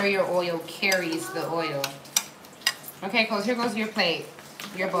 The carrier oil carries the oil. Okay, Coach, here goes your plate,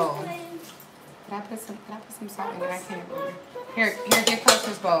 your bowl. Can I put some salt in it? I can't remember. Here, get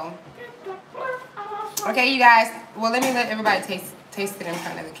Coach's bowl. Okay, you guys. Well, let everybody taste it in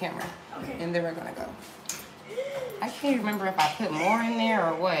front of the camera. Okay. And then we're gonna go. I can't remember if I put more in there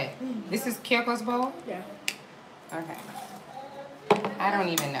or what. This is Kyoko's bowl? Yeah. Okay. I don't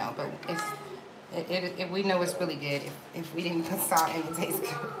even know, but we know it's really good if we didn't put salt in it tastes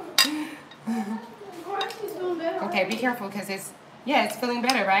good. Okay, be careful because it's feeling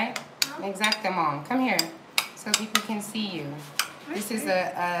better, right? Exactly, Mom. Come here so people can see you. This is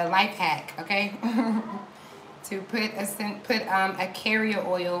a life hack, okay? To put a carrier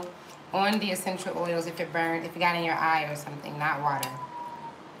oil on the essential oils if it burned, if it got in your eye or something, not water.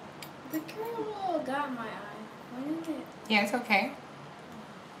 The carrier oil got my eye. Why didn't it? Yeah, it's okay.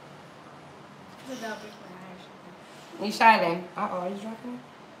 It's about break my eye or something. You shining. Are you dropping it?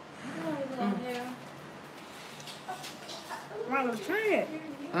 Oh, yeah. Wow, let's try it.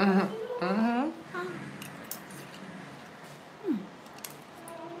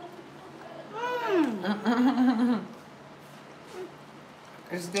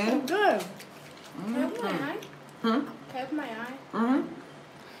 It's good? Good. Can I open my eye? Can I open my eye?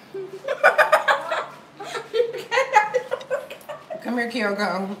 Come here,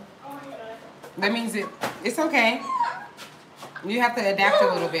 Kyoko. That means it's okay. You have to adapt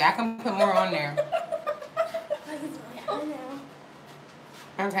a little bit. I can put more on there.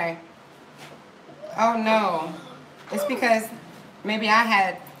 Okay. Oh no. It's because maybe I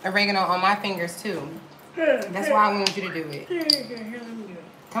had oregano on my fingers too. That's why I wanted you to do it. Here, let me do it.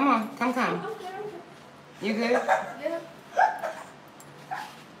 Come on, come. You good? Yeah.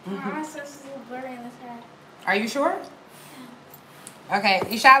 My eyes are still blurry in this hat. Are you sure? Okay,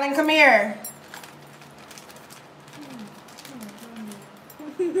 Ishalin, come here.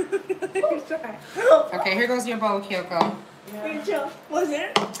 Okay, here goes your bowl, Kyoko. What's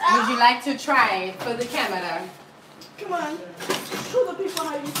it? Would you like to try it for the camera? Come on. Show the people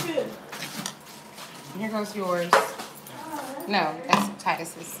how you feel. Here goes yours. No, that's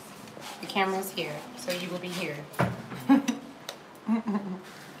Titus's. The camera's here, so you will be here. Wait,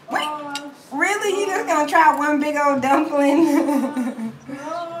 really? You just gonna try one big old dumpling?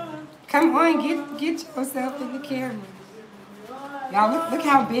 Come on, get yourself in the camera. Y'all, look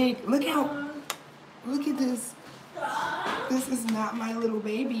how big. Look at this. This is not my little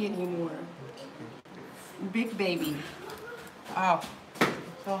baby anymore. Big baby. Oh,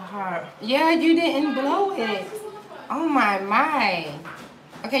 so hot. Yeah, you didn't blow it. Oh my.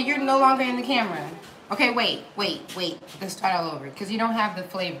 Okay, you're no longer in the camera. Okay, wait. Let's start all over because you don't have the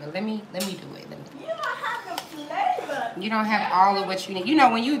flavor. Let me do it. You don't have the flavor. You don't have all of what you need. You know,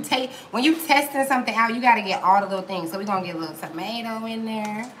 when you testing something out, you gotta get all the little things. So we're gonna get a little tomato in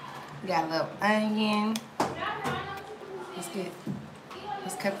there. We got a little onion.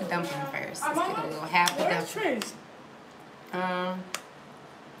 Let's cut the dumpling first. Let's get a little half the dumpling.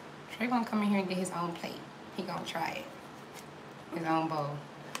 Trey gonna come in here and get his own plate. He gonna try it. His own bowl.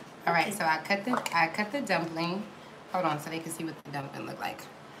 All right, so I cut the dumpling. Hold on, so they can see what the dumpling look like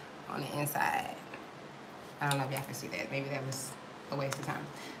on the inside. I don't know if y'all can see that. Maybe that was a waste of time.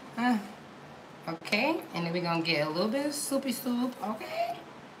 Okay, and then we're gonna get a little bit of soupy soup. Okay.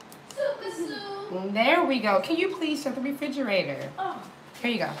 Super soup. There we go. Can you please shut the refrigerator? Oh.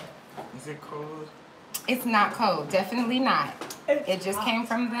 Here you go. Is it cold? It's not cold. Definitely not. It just came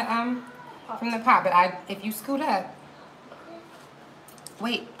from the pot. But if you scoot up.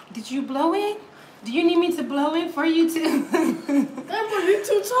 Wait, did you blow it? Do you need me to blow it for you too? Grandpa, you're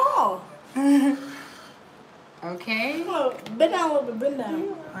too tall. Okay. Look, bend down a little bit, bend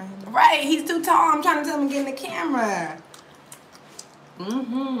down. Right, he's too tall. I'm trying to tell him to get in the camera.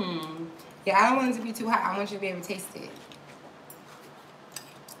 Yeah, I don't want it to be too hot. I want you to be able to taste it.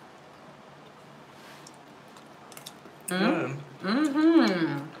 Good. I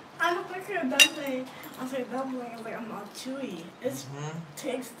don't think a dumpling. I say dumpling is like I'm not chewy. It's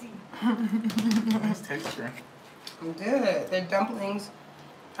tasty. Nice texture. Good. The dumplings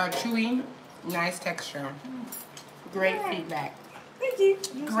are chewy, nice texture. Great feedback. Thank you.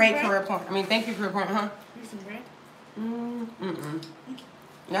 Great career point. Thank you for your point, huh? You some bread?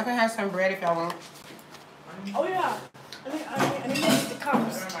 Y'all can have some bread if y'all want. Oh yeah. I need to get the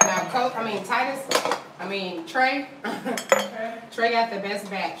cups. Now, Trey. Trey got the best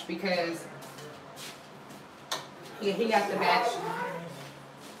batch because he got the batch.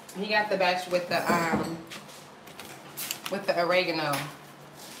 He got the batch with the oregano.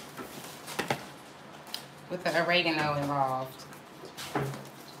 With the oregano involved.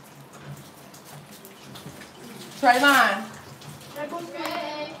 Traylon.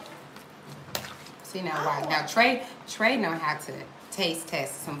 See now why? Now Trey know how to taste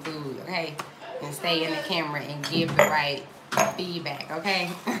test some food, okay? And stay in the camera and give the right feedback,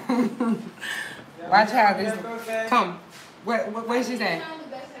 okay? Watch how this. Come. What did she say?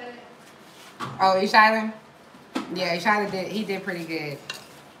 Oh, Ishailan? Yeah, Ishailan did. He did pretty good.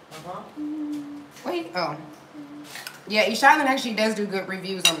 Wait. Oh. Yeah, Ishailan actually does do good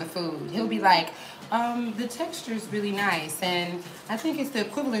reviews on the food. He'll be like, the texture's really nice, and I think it's the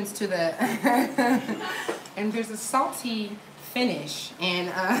equivalence to the, and there's a salty finish, and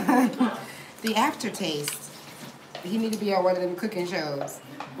the aftertaste. He need to be on one of them cooking shows.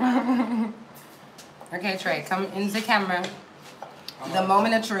 Okay, Trey, come into the camera. The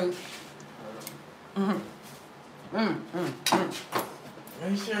moment of truth. Make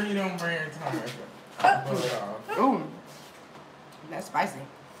sure you don't bring your tongue. Ooh, that's spicy.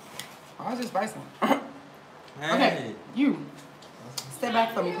 Why is it spicy? Hey. Okay, you step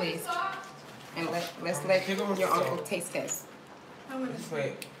back for me, please, and let's let your uncle taste test. Just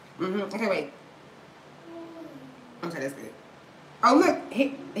wait. Okay, wait. Okay, that's good. Oh look,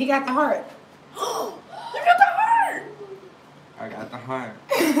 he got the heart. You got the heart. I got the heart.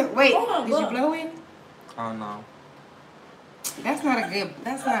 Wait, Oh, did you blow it? Oh no. That's not a good.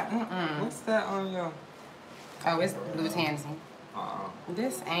 That's not. What's that on your? Oh, it's blue tansy. Oh.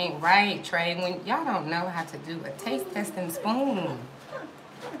 This ain't right, Trey. When y'all don't know how to do a taste testing spoon.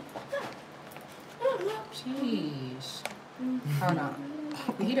 Jeez. Hold on.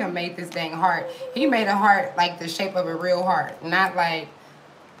 He done made this dang heart. He made a heart like the shape of a real heart, not like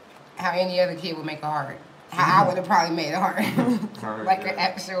how any other kid would make a heart. How I would have probably made a heart. Like an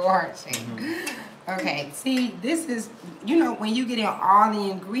actual heart shape. Okay, see, this is, you know, when you get in all the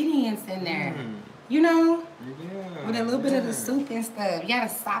ingredients in there, you know, with a little bit of the soup and stuff, you gotta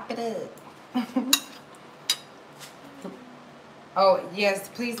sop it up. Oh, yes,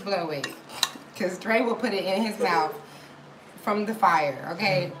 please blow it. Because Dre will put it in his mouth from the fire,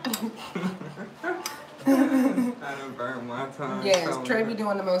 okay? I done burned my tongue. Yes, Trey be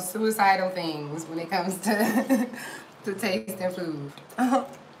doing the most suicidal things when it comes to to tasting food.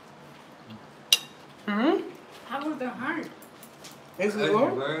 How was the heart? It's It's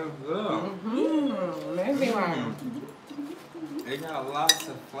good. very good. Maybe one. It got lots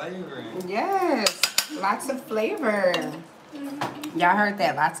of flavor in it. Yes, lots of flavor. Y'all heard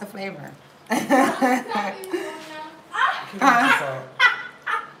that? Lots of flavor.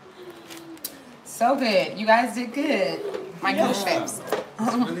 So good. You guys did good. My co-chefs.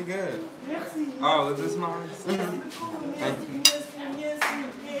 It's really good. Oh, is this mine? Thank you.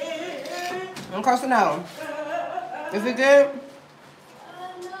 I'm close to know. Is it good?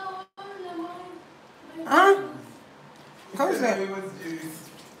 Huh? Coach said.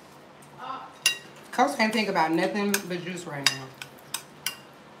 Coach can't think about nothing but juice right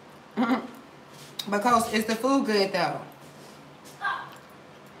now. But Coach, is the food good though?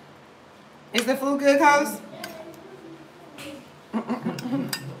 Is the food good, Coach?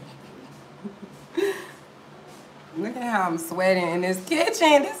 Look at how I'm sweating in this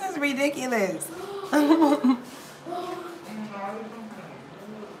kitchen. This is ridiculous.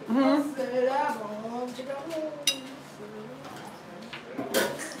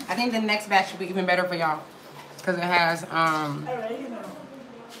 I think the next batch will be even better for y'all because it has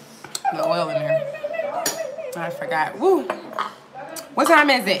the oil in there. I forgot. Woo. What time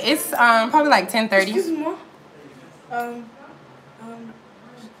is it? It's probably like 10:30. Excuse-moi.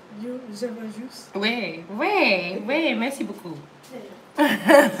 Vous avez un juice? Oui, merci beaucoup.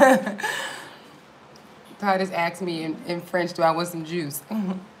 Todd just asked me in French, do I want some juice?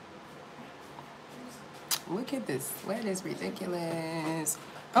 Look at this sweat, is ridiculous.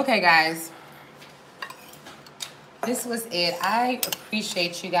 Okay, guys. This was it. I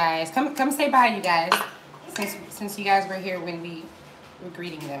appreciate you guys. Come say bye, you guys. Since you guys were here when we were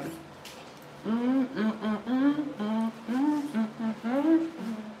greeting them.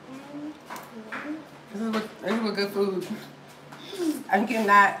 This is good food. I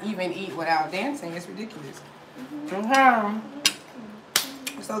cannot even eat without dancing. It's ridiculous.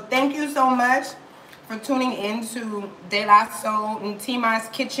 So thank you so much for tuning in to De La Soul and Tima's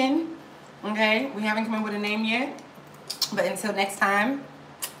Kitchen. Okay, we haven't come in with a name yet. But until next time,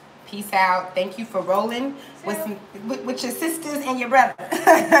 peace out. Thank you for rolling with your sisters and your brother.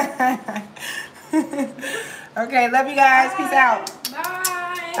 Okay, love you guys. Peace out.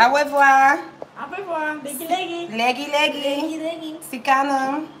 Bye. Au revoir. Au revoir. Leggy, leggy. Leggy, leggy. Leggy, leggy.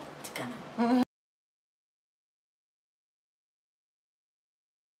 Sikana.